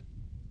with that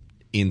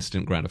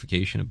instant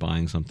gratification of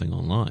buying something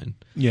online.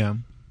 yeah.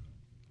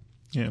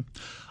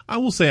 I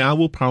will say I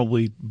will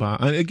probably buy.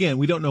 Again,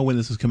 we don't know when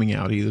this is coming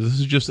out either. This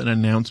is just an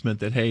announcement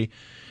that hey,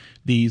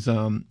 these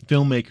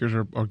filmmakers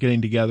are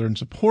getting together and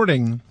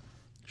supporting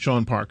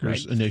Sean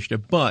Parker's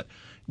initiative. But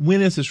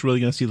when is this really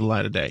going to see the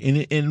light of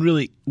day? And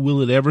really, will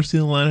it ever see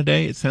the light of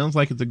day? It sounds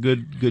like it's a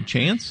good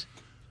chance.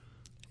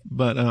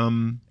 But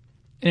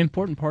An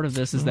important part of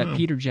this is that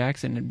Peter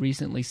Jackson had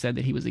recently said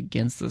that he was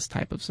against this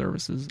type of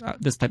service,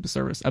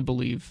 I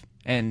believe,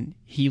 and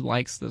he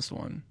likes this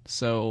one.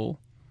 So,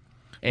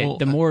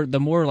 the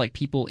more like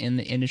people in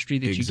the industry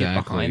that you get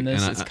behind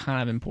this, it's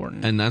kind of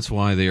important. And that's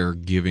why they are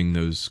giving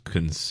those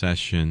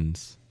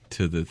concessions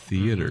to the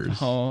theaters.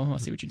 Oh, I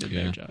see what you did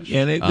there, Josh.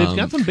 Yeah, they've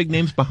got some big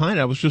names behind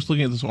it. I was just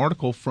looking at this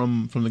article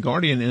from The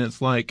Guardian, and it's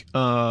like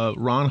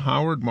Ron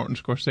Howard, Martin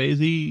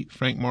Scorsese,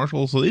 Frank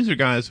Marshall. So these are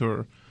guys who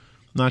are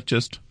not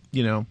just,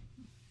 new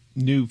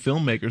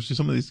filmmakers.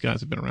 Some of these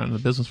guys have been around in the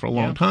business for a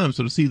long time.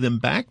 So to see them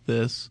back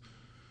this,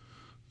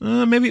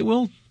 maybe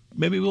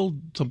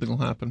something will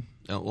happen.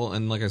 Well,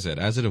 and like I said,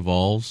 as it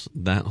evolves,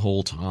 that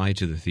whole tie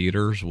to the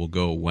theaters will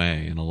go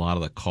away, and a lot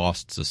of the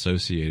costs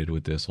associated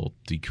with this will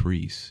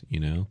decrease,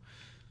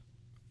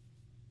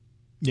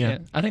 Yeah,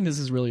 I think this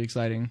is really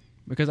exciting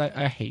because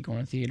I hate going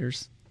to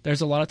theaters.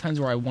 There's a lot of times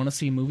where I want to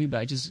see a movie, but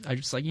I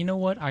just like, you know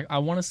what? I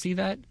want to see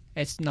that.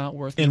 It's not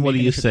worth it. And what do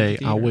you say?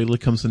 I'll wait till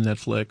it comes to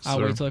Netflix.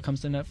 I'll wait till it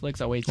comes to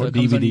Netflix. I'll wait till it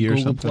comes on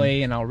Google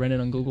Play, and I'll rent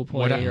it on Google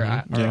Play or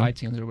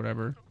iTunes or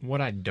whatever.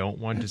 What I don't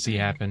want to see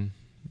happen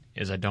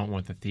is I don't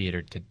want the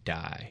theater to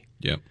die.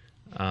 Yep.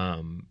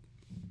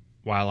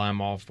 While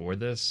I'm all for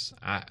this,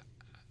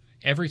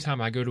 every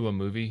time I go to a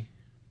movie,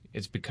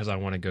 it's because I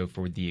want to go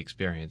for the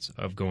experience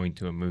of going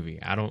to a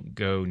movie. I don't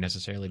go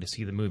necessarily to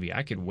see the movie.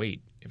 I could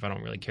wait if I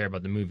don't really care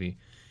about the movie.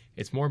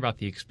 It's more about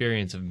the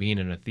experience of being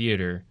in a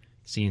theater,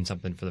 seeing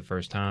something for the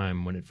first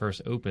time when it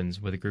first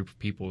opens with a group of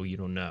people you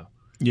don't know.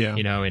 Yeah.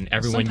 And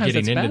everyone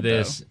getting into bad,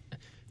 this.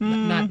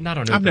 Not on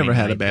opening I've never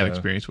had night, a bad though.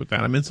 experience with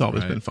that. I mean, it's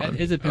always been fun.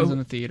 It depends on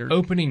the theater.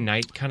 Opening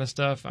night kind of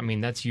stuff, I mean,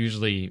 that's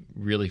usually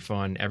really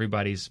fun.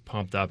 Everybody's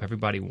pumped up.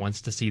 Everybody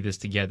wants to see this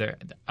together.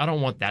 I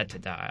don't want that to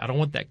die. I don't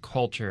want that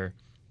culture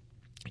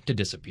to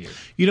disappear.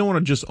 You don't want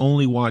to just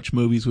only watch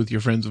movies with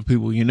your friends, with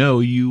people you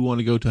know. You want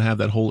to go to have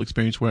that whole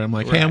experience where I'm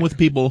like, hey, I'm with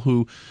people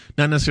who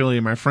not necessarily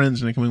are my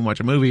friends and they come and watch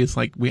a movie. It's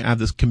like we have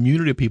this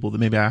community of people that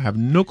maybe I have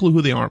no clue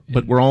who they are,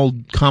 but we're all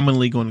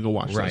commonly going to go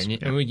watch right.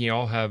 this. And you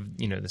all have,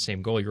 the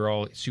same goal. You're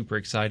all super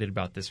excited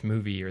about this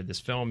movie or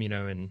this film,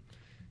 and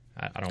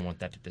I don't want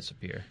that to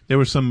disappear. There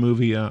was some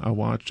movie I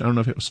watched. I don't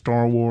know if it was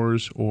Star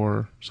Wars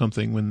or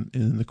something. When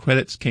the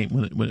credits came,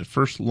 when it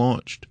first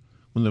launched,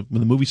 when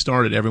the movie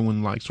started,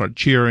 everyone started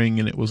cheering,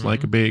 and it was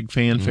like a big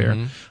fanfare.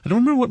 I don't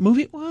remember what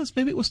movie it was.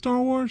 Maybe it was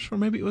Star Wars, or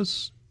maybe it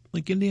was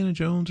like Indiana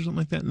Jones or something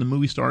like that. And the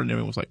movie started, and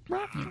everyone was like,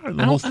 rah, and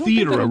the whole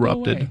theater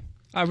erupted.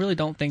 I really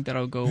don't think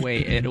that'll go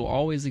away. It'll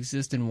always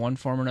exist in one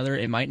form or another.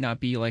 It might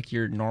not be like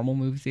your normal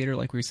movie theater,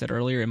 like we said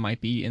earlier. It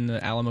might be in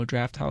the Alamo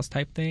Drafthouse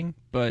type thing,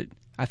 but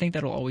I think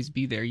that'll always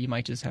be there. You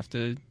might just have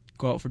to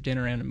go out for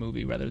dinner and a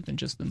movie rather than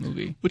just the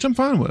movie, which I'm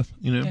fine with,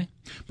 Yeah.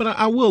 But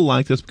I will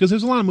like this because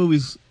there's a lot of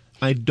movies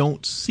I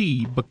don't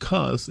see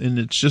because, and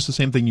it's just the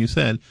same thing you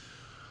said,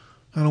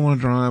 I don't want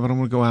to drive, I don't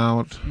want to go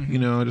out,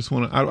 I just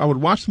want to, I would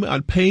watch them,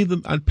 I'd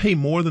pay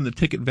more than the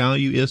ticket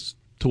value is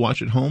to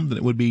watch at home than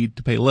it would be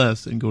to pay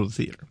less and go to the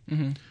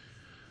theater.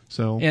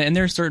 So, yeah, and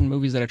there are certain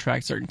movies that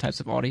attract certain types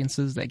of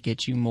audiences that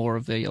get you more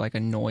of the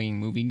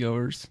annoying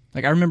moviegoers.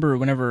 Like I remember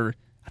whenever,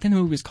 I think the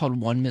movie was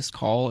called One Missed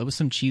Call. It was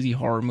some cheesy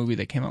horror movie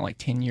that came out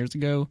 10 years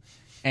ago.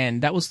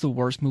 And that was the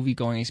worst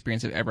movie-going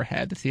experience I've ever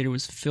had. The theater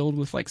was filled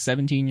with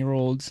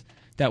 17-year-olds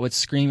that would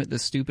scream at the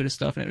stupidest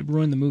stuff, and it would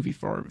ruin the movie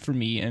for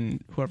me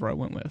and whoever I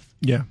went with.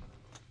 Yeah.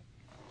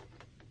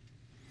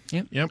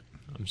 Yep.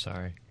 I'm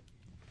sorry.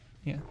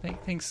 Yeah.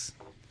 Thanks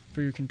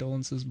for your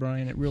condolences,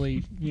 Brian. It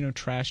really,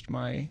 trashed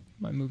my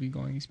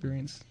movie-going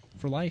experience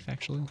for life,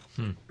 actually.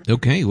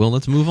 Okay, well,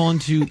 let's move on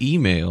to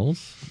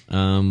emails.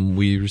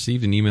 We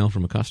received an email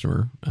from a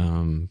customer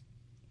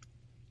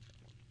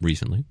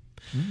recently.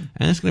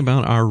 Asking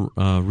about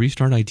our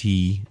Restart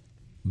IT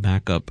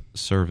backup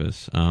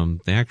service.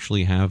 They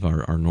actually have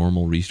our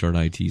normal Restart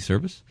IT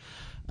service.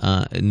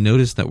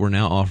 Notice that we're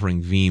now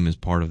offering Veeam as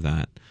part of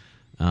that.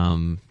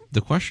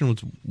 The question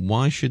was,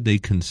 why should they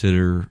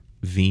consider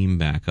Veeam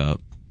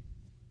backup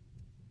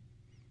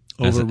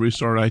over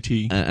Restart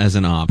IT as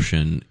an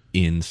option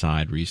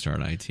inside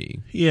Restart IT?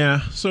 Yeah,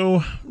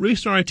 so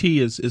Restart IT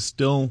is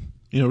still,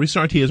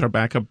 Restart IT is our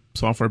backup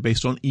software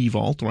based on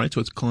eVault, right?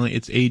 So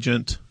it's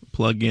agent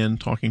plug-in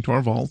talking to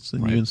our vaults,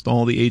 and you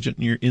install the agent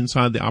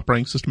inside the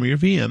operating system of your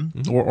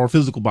VM or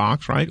physical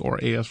box, right, or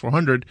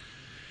AS400,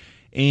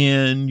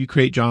 and you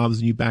create jobs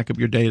and you back up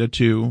your data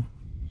to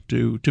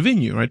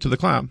Venue, right, to the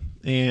cloud.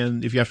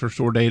 And if you have to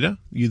restore data,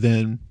 you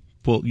then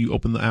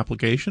open the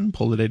application,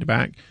 pull the data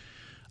back.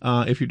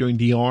 If you're doing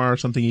DR or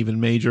something even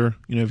major,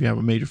 if you have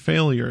a major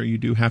failure, you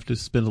do have to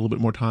spend a little bit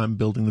more time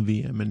building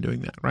the VM and doing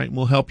that, right? And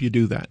we'll help you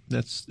do that.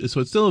 So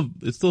it's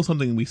still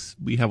something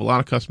we have a lot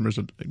of customers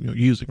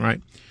using,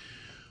 right?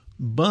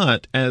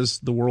 But as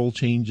the world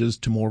changes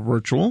to more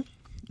virtual,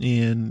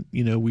 and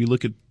we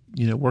look at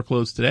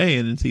workloads today,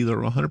 and it's either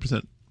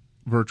 100%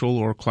 virtual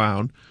or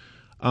cloud,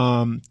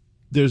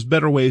 there's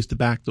better ways to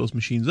back those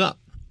machines up.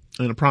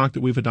 And a product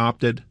that we've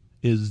adopted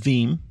is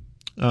Veeam.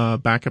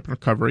 Backup and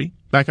recovery,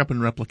 backup and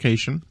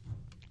replication.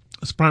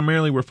 So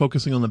primarily we're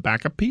focusing on the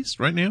backup piece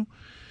right now.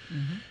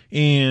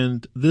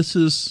 And this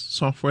is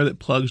software that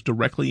plugs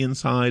directly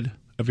inside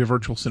of your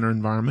virtual center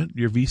environment,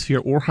 your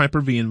vSphere or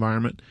Hyper-V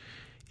environment,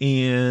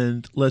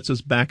 and lets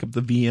us back up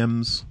the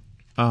VMs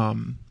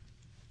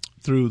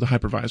through the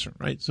hypervisor,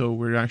 right? So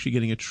we're actually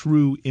getting a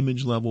true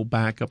image level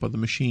backup of the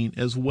machine,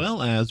 as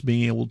well as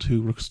being able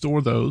to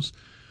restore those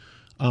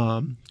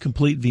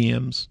complete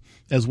VMs,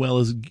 as well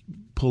as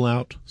pull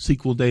out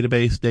SQL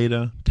database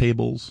data,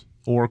 tables,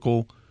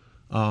 Oracle,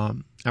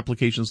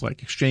 applications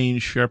like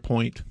Exchange,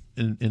 SharePoint,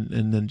 and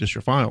then just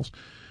your files.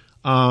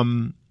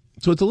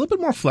 So it's a little bit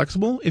more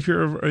flexible if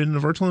you're in a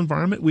virtual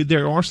environment.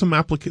 There are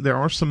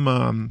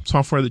some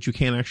software that you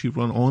can actually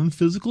run on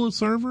physical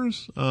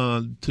servers.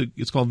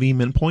 It's called Veeam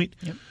Endpoint.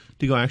 Yep.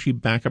 To go actually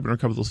back up and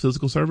recover those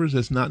physical servers.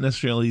 It's not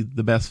necessarily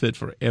the best fit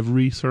for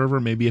every server.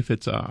 Maybe if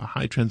it's a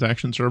high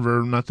transaction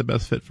server, not the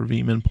best fit for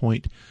Veeam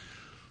Endpoint.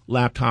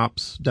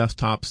 Laptops,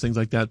 desktops, things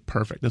like that,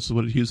 perfect. This is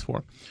what it's used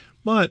for.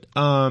 But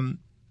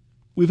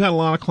we've had a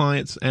lot of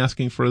clients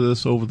asking for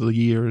this over the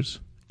years,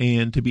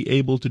 and to be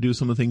able to do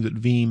some of the things that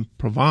Veeam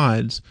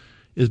provides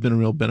has been a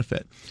real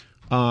benefit.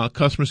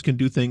 Customers can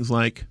do things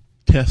like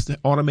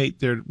automate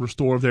their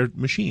restore of their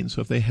machines.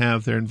 So if they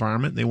have their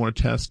environment, they want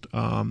to test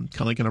kind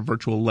of like in a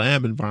virtual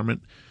lab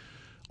environment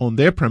on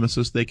their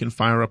premises, they can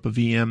fire up a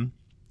VM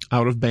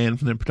out of band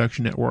from their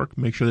production network,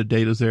 make sure the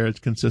data's there, it's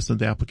consistent,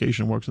 the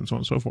application works, and so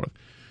on and so forth.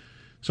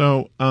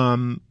 So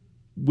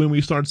when we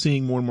started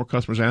seeing more and more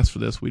customers ask for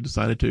this, we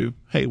decided to,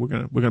 hey, we're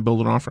gonna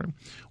build an offering.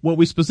 What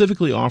we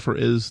specifically offer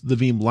is the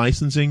Veeam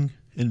licensing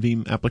and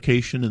Veeam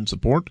application and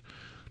support.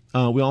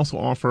 We also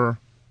offer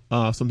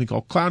something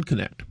called Cloud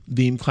Connect,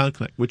 Veeam Cloud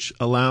Connect, which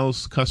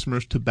allows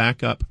customers to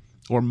back up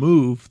or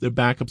move their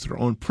backups to their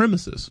own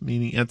premises,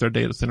 meaning at their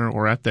data center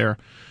or at their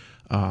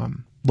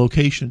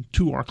location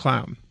to our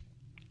cloud.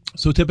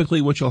 So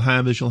typically what you'll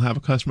have is you'll have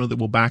a customer that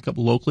will back up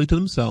locally to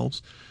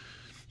themselves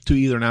to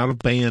either an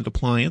out-of-band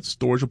appliance,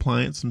 storage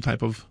appliance, some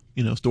type of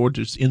storage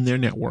that's in their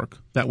network.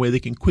 That way they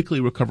can quickly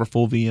recover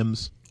full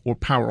VMs or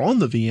power on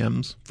the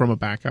VMs from a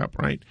backup,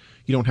 right?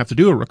 You don't have to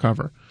do a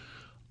recover.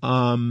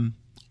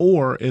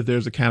 Or if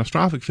there's a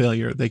catastrophic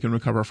failure, they can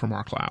recover from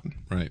our cloud.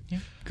 Right.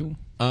 Yeah, cool.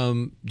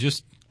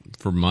 Just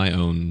for my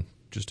own,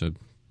 just to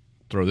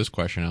throw this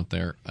question out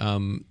there,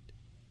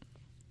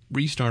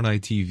 Restart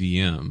IT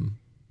VM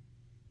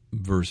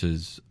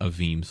versus a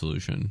Veeam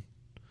solution.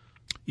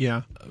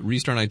 Yeah.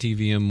 Restart IT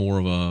VM more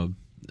of a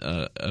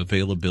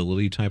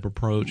availability type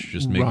approach,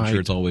 just making sure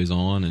it's always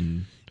on.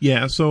 And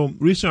yeah, so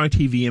Restart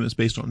IT VM is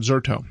based on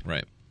Zerto.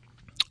 Right.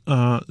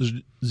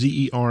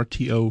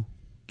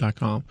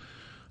 Zerto.com.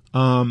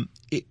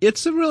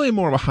 It's really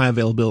more of a high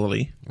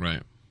availability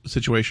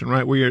situation,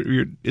 right?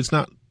 Where it's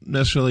not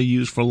necessarily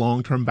used for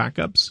long-term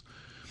backups.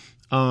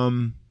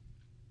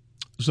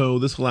 So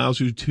this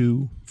allows you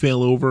to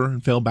fail over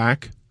and fail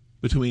back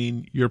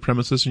between your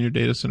premises and your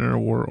data center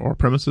or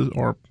premises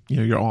or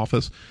your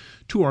office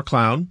to our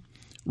cloud,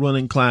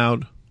 running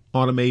cloud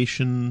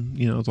automation,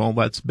 it's all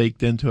that's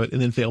baked into it,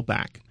 and then fail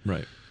back.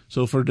 Right.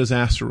 So for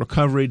disaster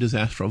recovery,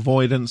 disaster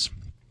avoidance,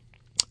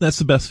 that's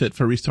the best fit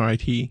for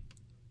Restart IT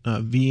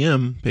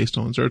VM based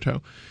on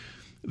Zerto.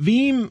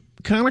 Veeam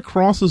kind of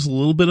crosses a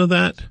little bit of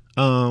that.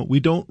 We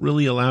don't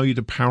really allow you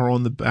to power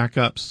on the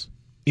backups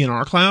in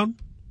our cloud.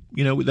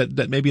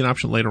 That may be an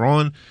option later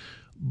on,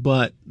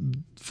 but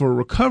for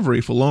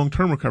recovery, for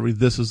long-term recovery,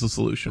 this is the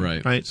solution.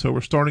 Right. So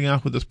we're starting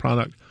out with this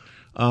product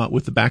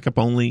with the backup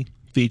only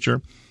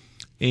feature,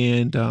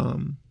 and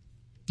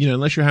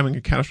unless you're having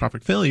a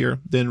catastrophic failure,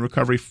 then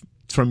recovery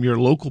from your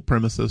local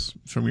premises,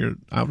 from your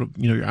out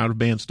of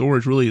band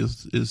storage, really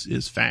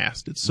is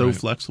fast. It's so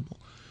flexible.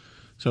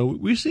 So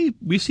we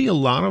see a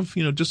lot of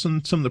just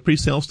some of the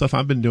pre-sale stuff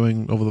I've been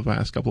doing over the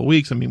past couple of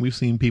weeks. I mean, we've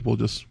seen people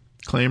just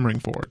clamoring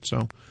for it.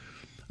 So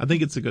I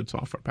think it's a good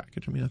software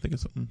package. I mean, I think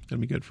it's something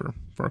going to be good for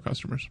our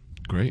customers.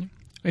 Great.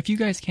 If you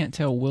guys can't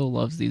tell, Will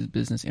loves these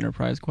business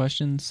enterprise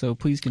questions, so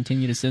please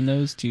continue to send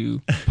those to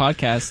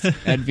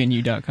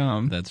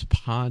podcast@venue.com. That's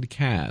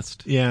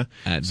podcast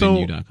at so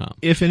venue.com.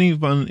 If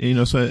anyone,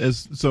 this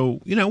is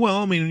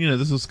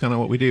kind of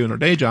what we do in our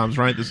day jobs,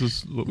 right? This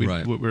is what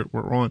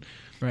we're on.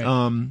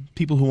 Right.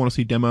 People who want to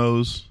see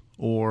demos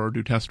or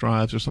do test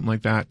drives or something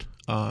like that,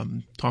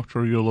 talk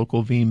to your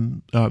local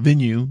Veeam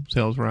venue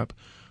sales rep.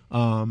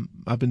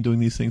 I've been doing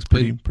these things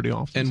pretty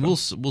often. And we'll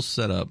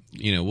set up,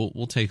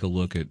 we'll take a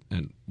look at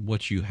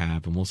what you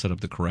have, and we'll set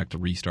up the correct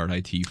Restart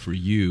IT for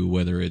you,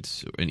 whether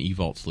it's an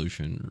eVault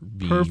solution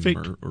or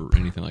Veeam or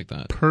anything like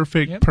that.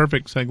 Perfect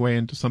segue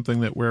into something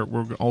that we're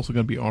also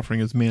going to be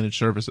offering as managed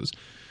services.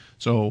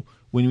 So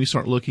when we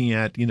start looking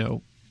at, you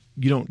don't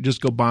just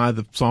go buy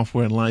the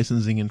software and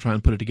licensing and try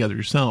and put it together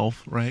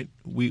yourself, right?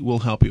 We'll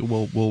help you.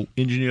 We'll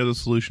engineer the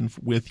solution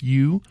with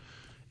you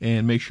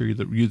and make sure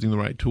you're using the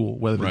right tool,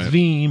 whether it's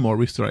Veeam or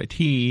Restart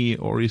IT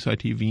or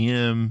Restart IT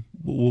VM.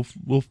 We'll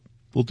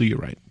do you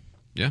right.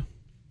 Yeah.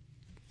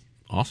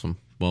 Awesome.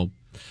 Well,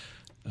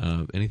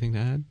 anything to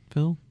add,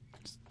 Phil?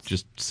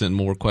 Just send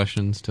more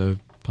questions to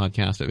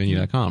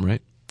podcast@venue.com,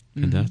 right?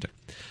 Fantastic.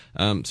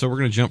 So we're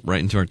going to jump right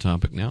into our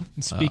topic now.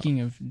 Speaking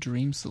of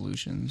dream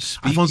solutions,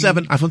 iPhone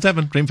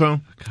 7, Dream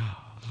Phone.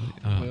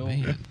 Will,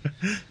 Man.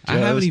 I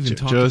haven't even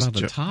talked about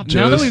the topic.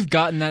 now that we've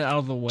gotten that out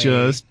of the way,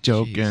 Just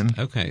joking. Jeez.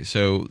 Okay,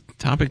 so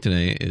topic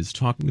today is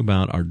talking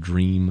about our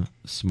dream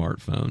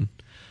smartphone.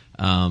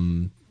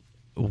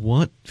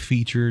 What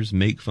features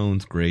make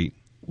phones great?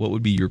 What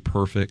would be your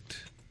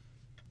perfect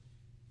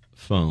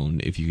phone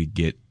if you could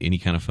get any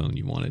kind of phone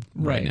you wanted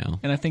right now?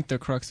 And I think the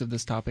crux of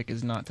this topic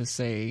is not to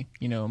say,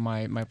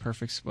 my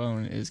perfect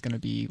phone is going to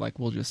be like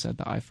Will just said,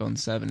 the iPhone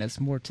 7. It's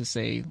more to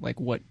say like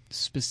what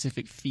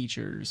specific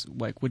features,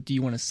 like what do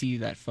you want to see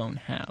that phone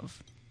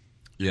have?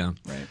 Yeah.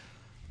 Right.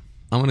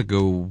 I'm gonna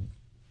go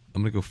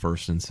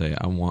first and say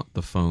I want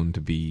the phone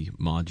to be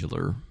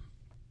modular.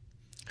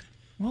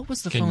 What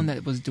was the phone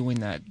that was doing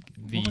that?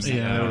 What was that?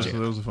 That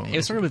was a phone.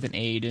 It started with an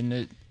 8,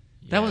 and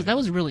that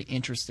was really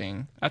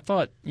interesting. I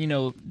thought,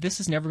 this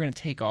is never going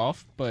to take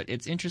off, but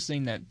it's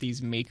interesting that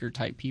these maker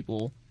type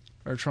people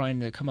are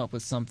trying to come up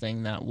with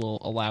something that will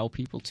allow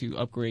people to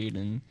upgrade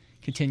and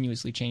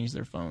continuously change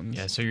their phones.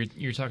 Yeah, so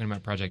you're talking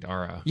about Project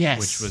Ara, Yes.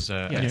 which was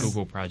a Yes.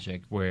 Google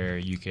project where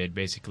you could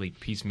basically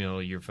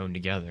piecemeal your phone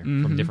together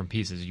from different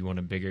pieces. You want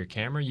a bigger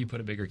camera, you put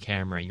a bigger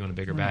camera. You want a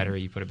bigger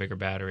battery, you put a bigger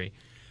battery.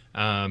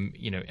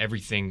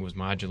 Everything was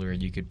modular.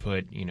 You could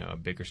put, a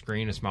bigger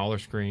screen, a smaller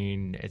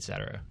screen,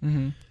 etc.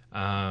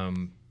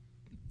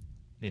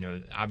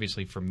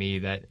 Obviously for me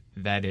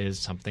that is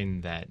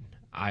something that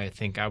I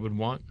think I would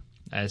want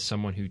as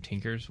someone who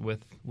tinkers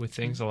with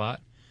things a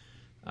lot.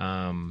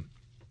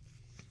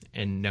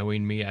 And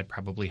knowing me, I'd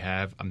probably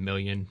have 1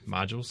 million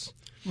modules.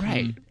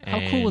 Right. How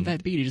cool would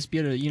that be to just be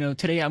able to,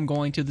 today I'm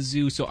going to the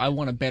zoo, so I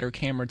want a better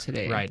camera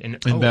today. Right. And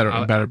better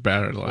life.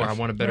 Or I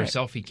want a better Right.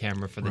 selfie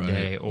camera for the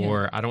day,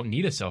 or I don't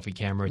need a selfie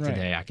camera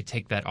today. I could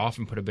take that off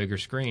and put a bigger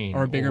screen.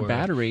 Or a bigger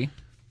battery.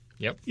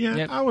 Yep. Yeah,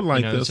 Yep. I would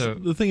like this. so-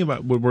 The thing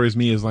about what worries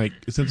me is like,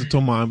 since it's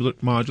so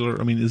modular,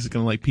 I mean, is it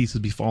going to like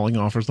pieces be falling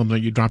off or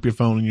something? You drop your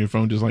phone and your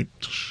phone just like.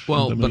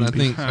 Well, but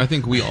I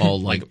think we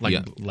all Like like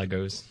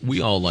Legos.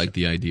 we all like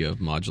the idea of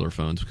modular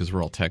phones because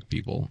we're all tech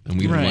people and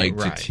we Right.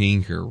 like to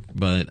tinker.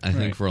 But I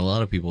think Right. for a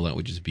lot of people that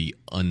would just be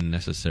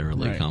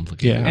unnecessarily Right.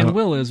 complicated. Yeah. And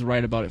Will is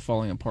right about it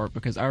falling apart,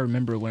 because I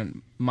remember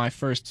when my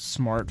first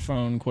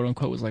smartphone, quote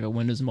unquote, was like a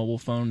Windows mobile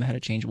phone that had a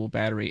changeable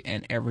battery,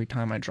 and every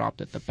time I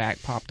dropped it, the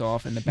back popped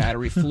off and the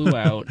battery flew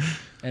out,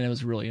 and it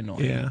was really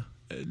annoying. Yeah.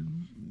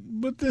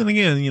 But then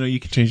again, you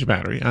can change the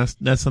battery.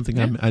 That's something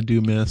I do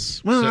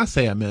miss. Well, I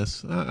say I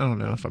miss. I don't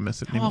know if I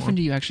miss it How anymore. often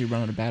do you actually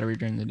run out of battery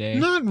during the day?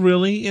 Not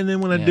really. And then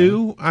when I Yeah.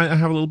 do, I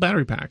have a little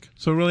battery pack.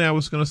 So really, I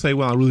was going to say,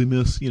 well, I really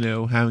miss,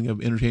 having an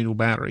interchangeable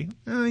battery.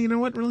 You know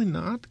what? Really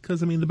not.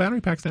 Because, the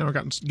battery packs now are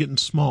getting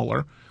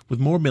smaller with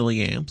more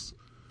milliamps.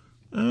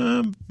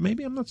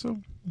 Maybe I'm not so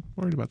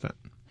worried about that.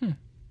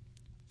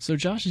 So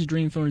Josh's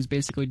dream phone is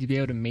basically to be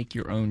able to make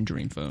your own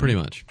dream phone. Pretty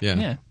much. Yeah.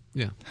 Yeah.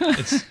 Yeah.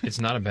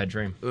 It's not a bad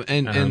dream.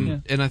 And Yeah.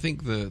 and I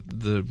think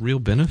the real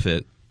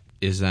benefit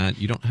is that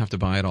you don't have to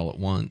buy it all at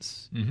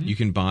once. You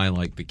can buy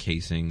like the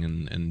casing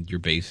and your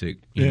basic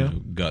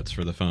guts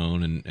for the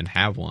phone and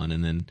have one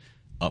and then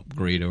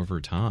upgrade over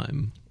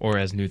time. Or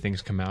as new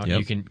things come out,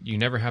 Yep. you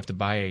never have to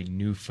buy a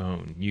new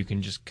phone. You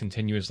can just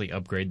continuously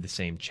upgrade the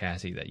same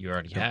chassis that you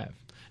already have.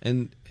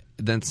 And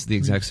that's the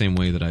exact same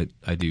way that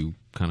I do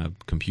kind of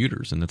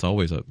computers, and that's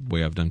always a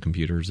way I've done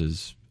computers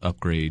is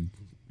upgrade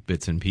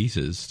bits and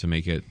pieces to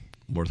make it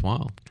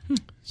worthwhile.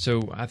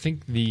 So I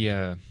think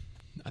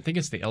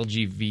it's the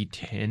LG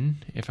V10,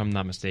 if I'm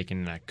not mistaken,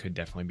 and I could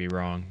definitely be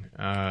wrong.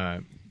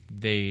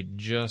 They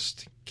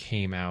just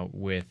came out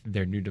with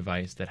their new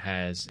device that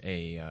has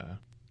a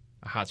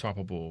hot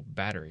swappable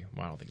battery.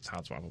 Well, I don't think it's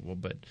hot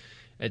swappable, but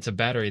it's a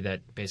battery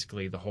that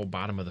basically the whole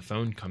bottom of the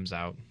phone comes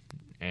out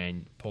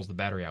and pulls the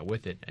battery out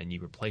with it, and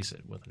you replace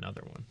it with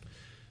another one.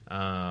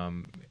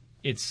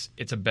 It's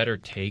a better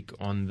take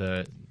on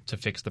to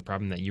fix the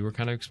problem that you were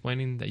kind of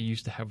explaining that you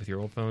used to have with your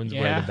old phones,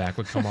 where the back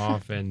would come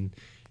off and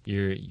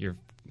your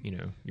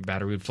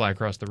battery would fly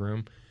across the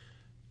room.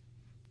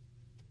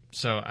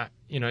 So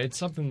it's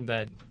something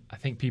that I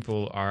think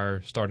people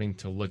are starting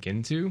to look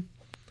into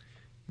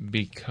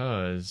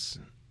because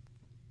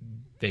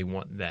they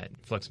want that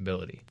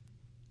flexibility.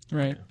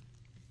 Right.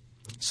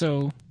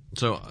 So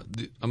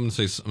I'm gonna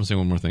say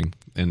one more thing,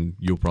 and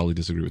you'll probably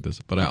disagree with this,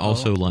 but I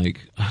also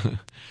like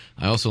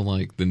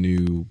the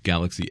new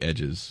Galaxy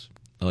Edges.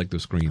 I like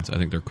those screens. I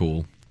think they're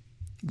cool.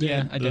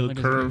 yeah, I definitely the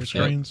disagree curved with that.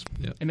 screens.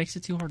 It makes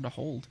it too hard to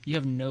hold. You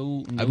have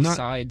no not-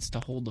 sides to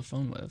hold the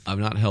phone with. I've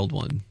not held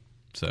one,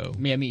 so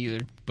Yeah, me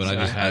either. but So I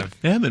just I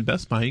have. They have them at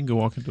Best Buy. You can go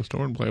walk into a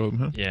store and play with them.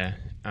 Huh? Yeah.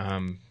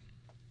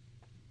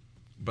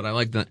 But I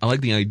like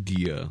the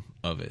idea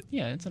of it.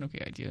 Yeah, it's an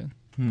okay idea.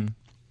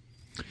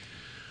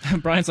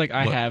 Brian's like,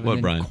 I What- have, what, and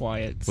then Brian?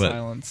 quiet What?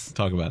 silence.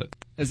 Talk about it.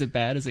 Is it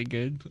bad? Is it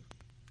good?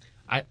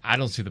 I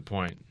don't see the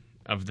point.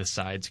 of the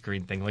side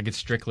screen thing. Like, it's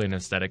strictly an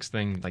aesthetics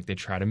thing. Like, they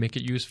try to make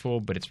it useful,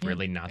 but it's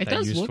really not It that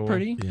does useful. look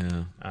pretty.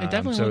 Yeah. It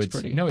definitely so looks it's,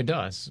 pretty. No, it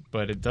does,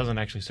 but it doesn't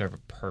actually serve a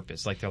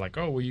purpose. Like, they're like,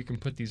 oh, well, you can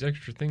put these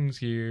extra things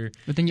here.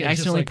 But then you It's just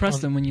accidentally like press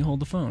on- them when you hold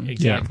the phone.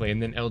 Exactly.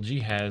 And then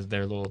LG has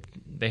their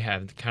they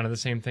have kind of the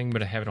same thing, but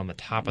they have it on the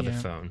top of the Yeah.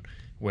 phone,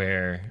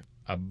 where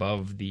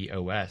above the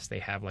OS, they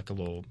have like a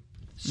little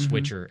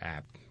switcher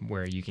app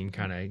where you can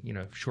kind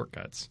of,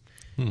 shortcuts.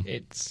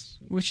 It's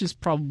Which is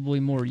probably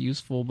more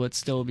useful, but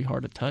still would be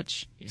hard to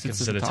touch. because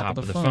since it's at the top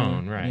of the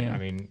phone, right? Yeah. I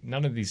mean,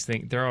 none of these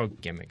things, they're all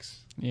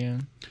gimmicks. Yeah.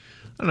 I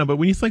don't know, but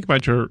when you think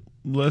about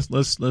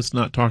let's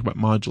not talk about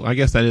modular. I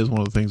guess that is one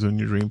of the things in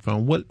your dream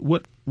phone. What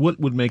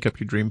would make up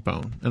your dream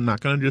phone? I'm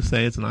not going to just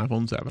say it's an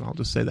iPhone 7. I'll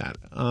just say that.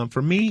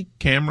 For me,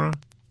 camera.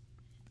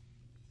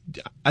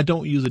 I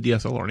don't use a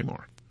DSLR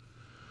anymore.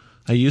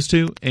 I used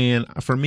to, and for me.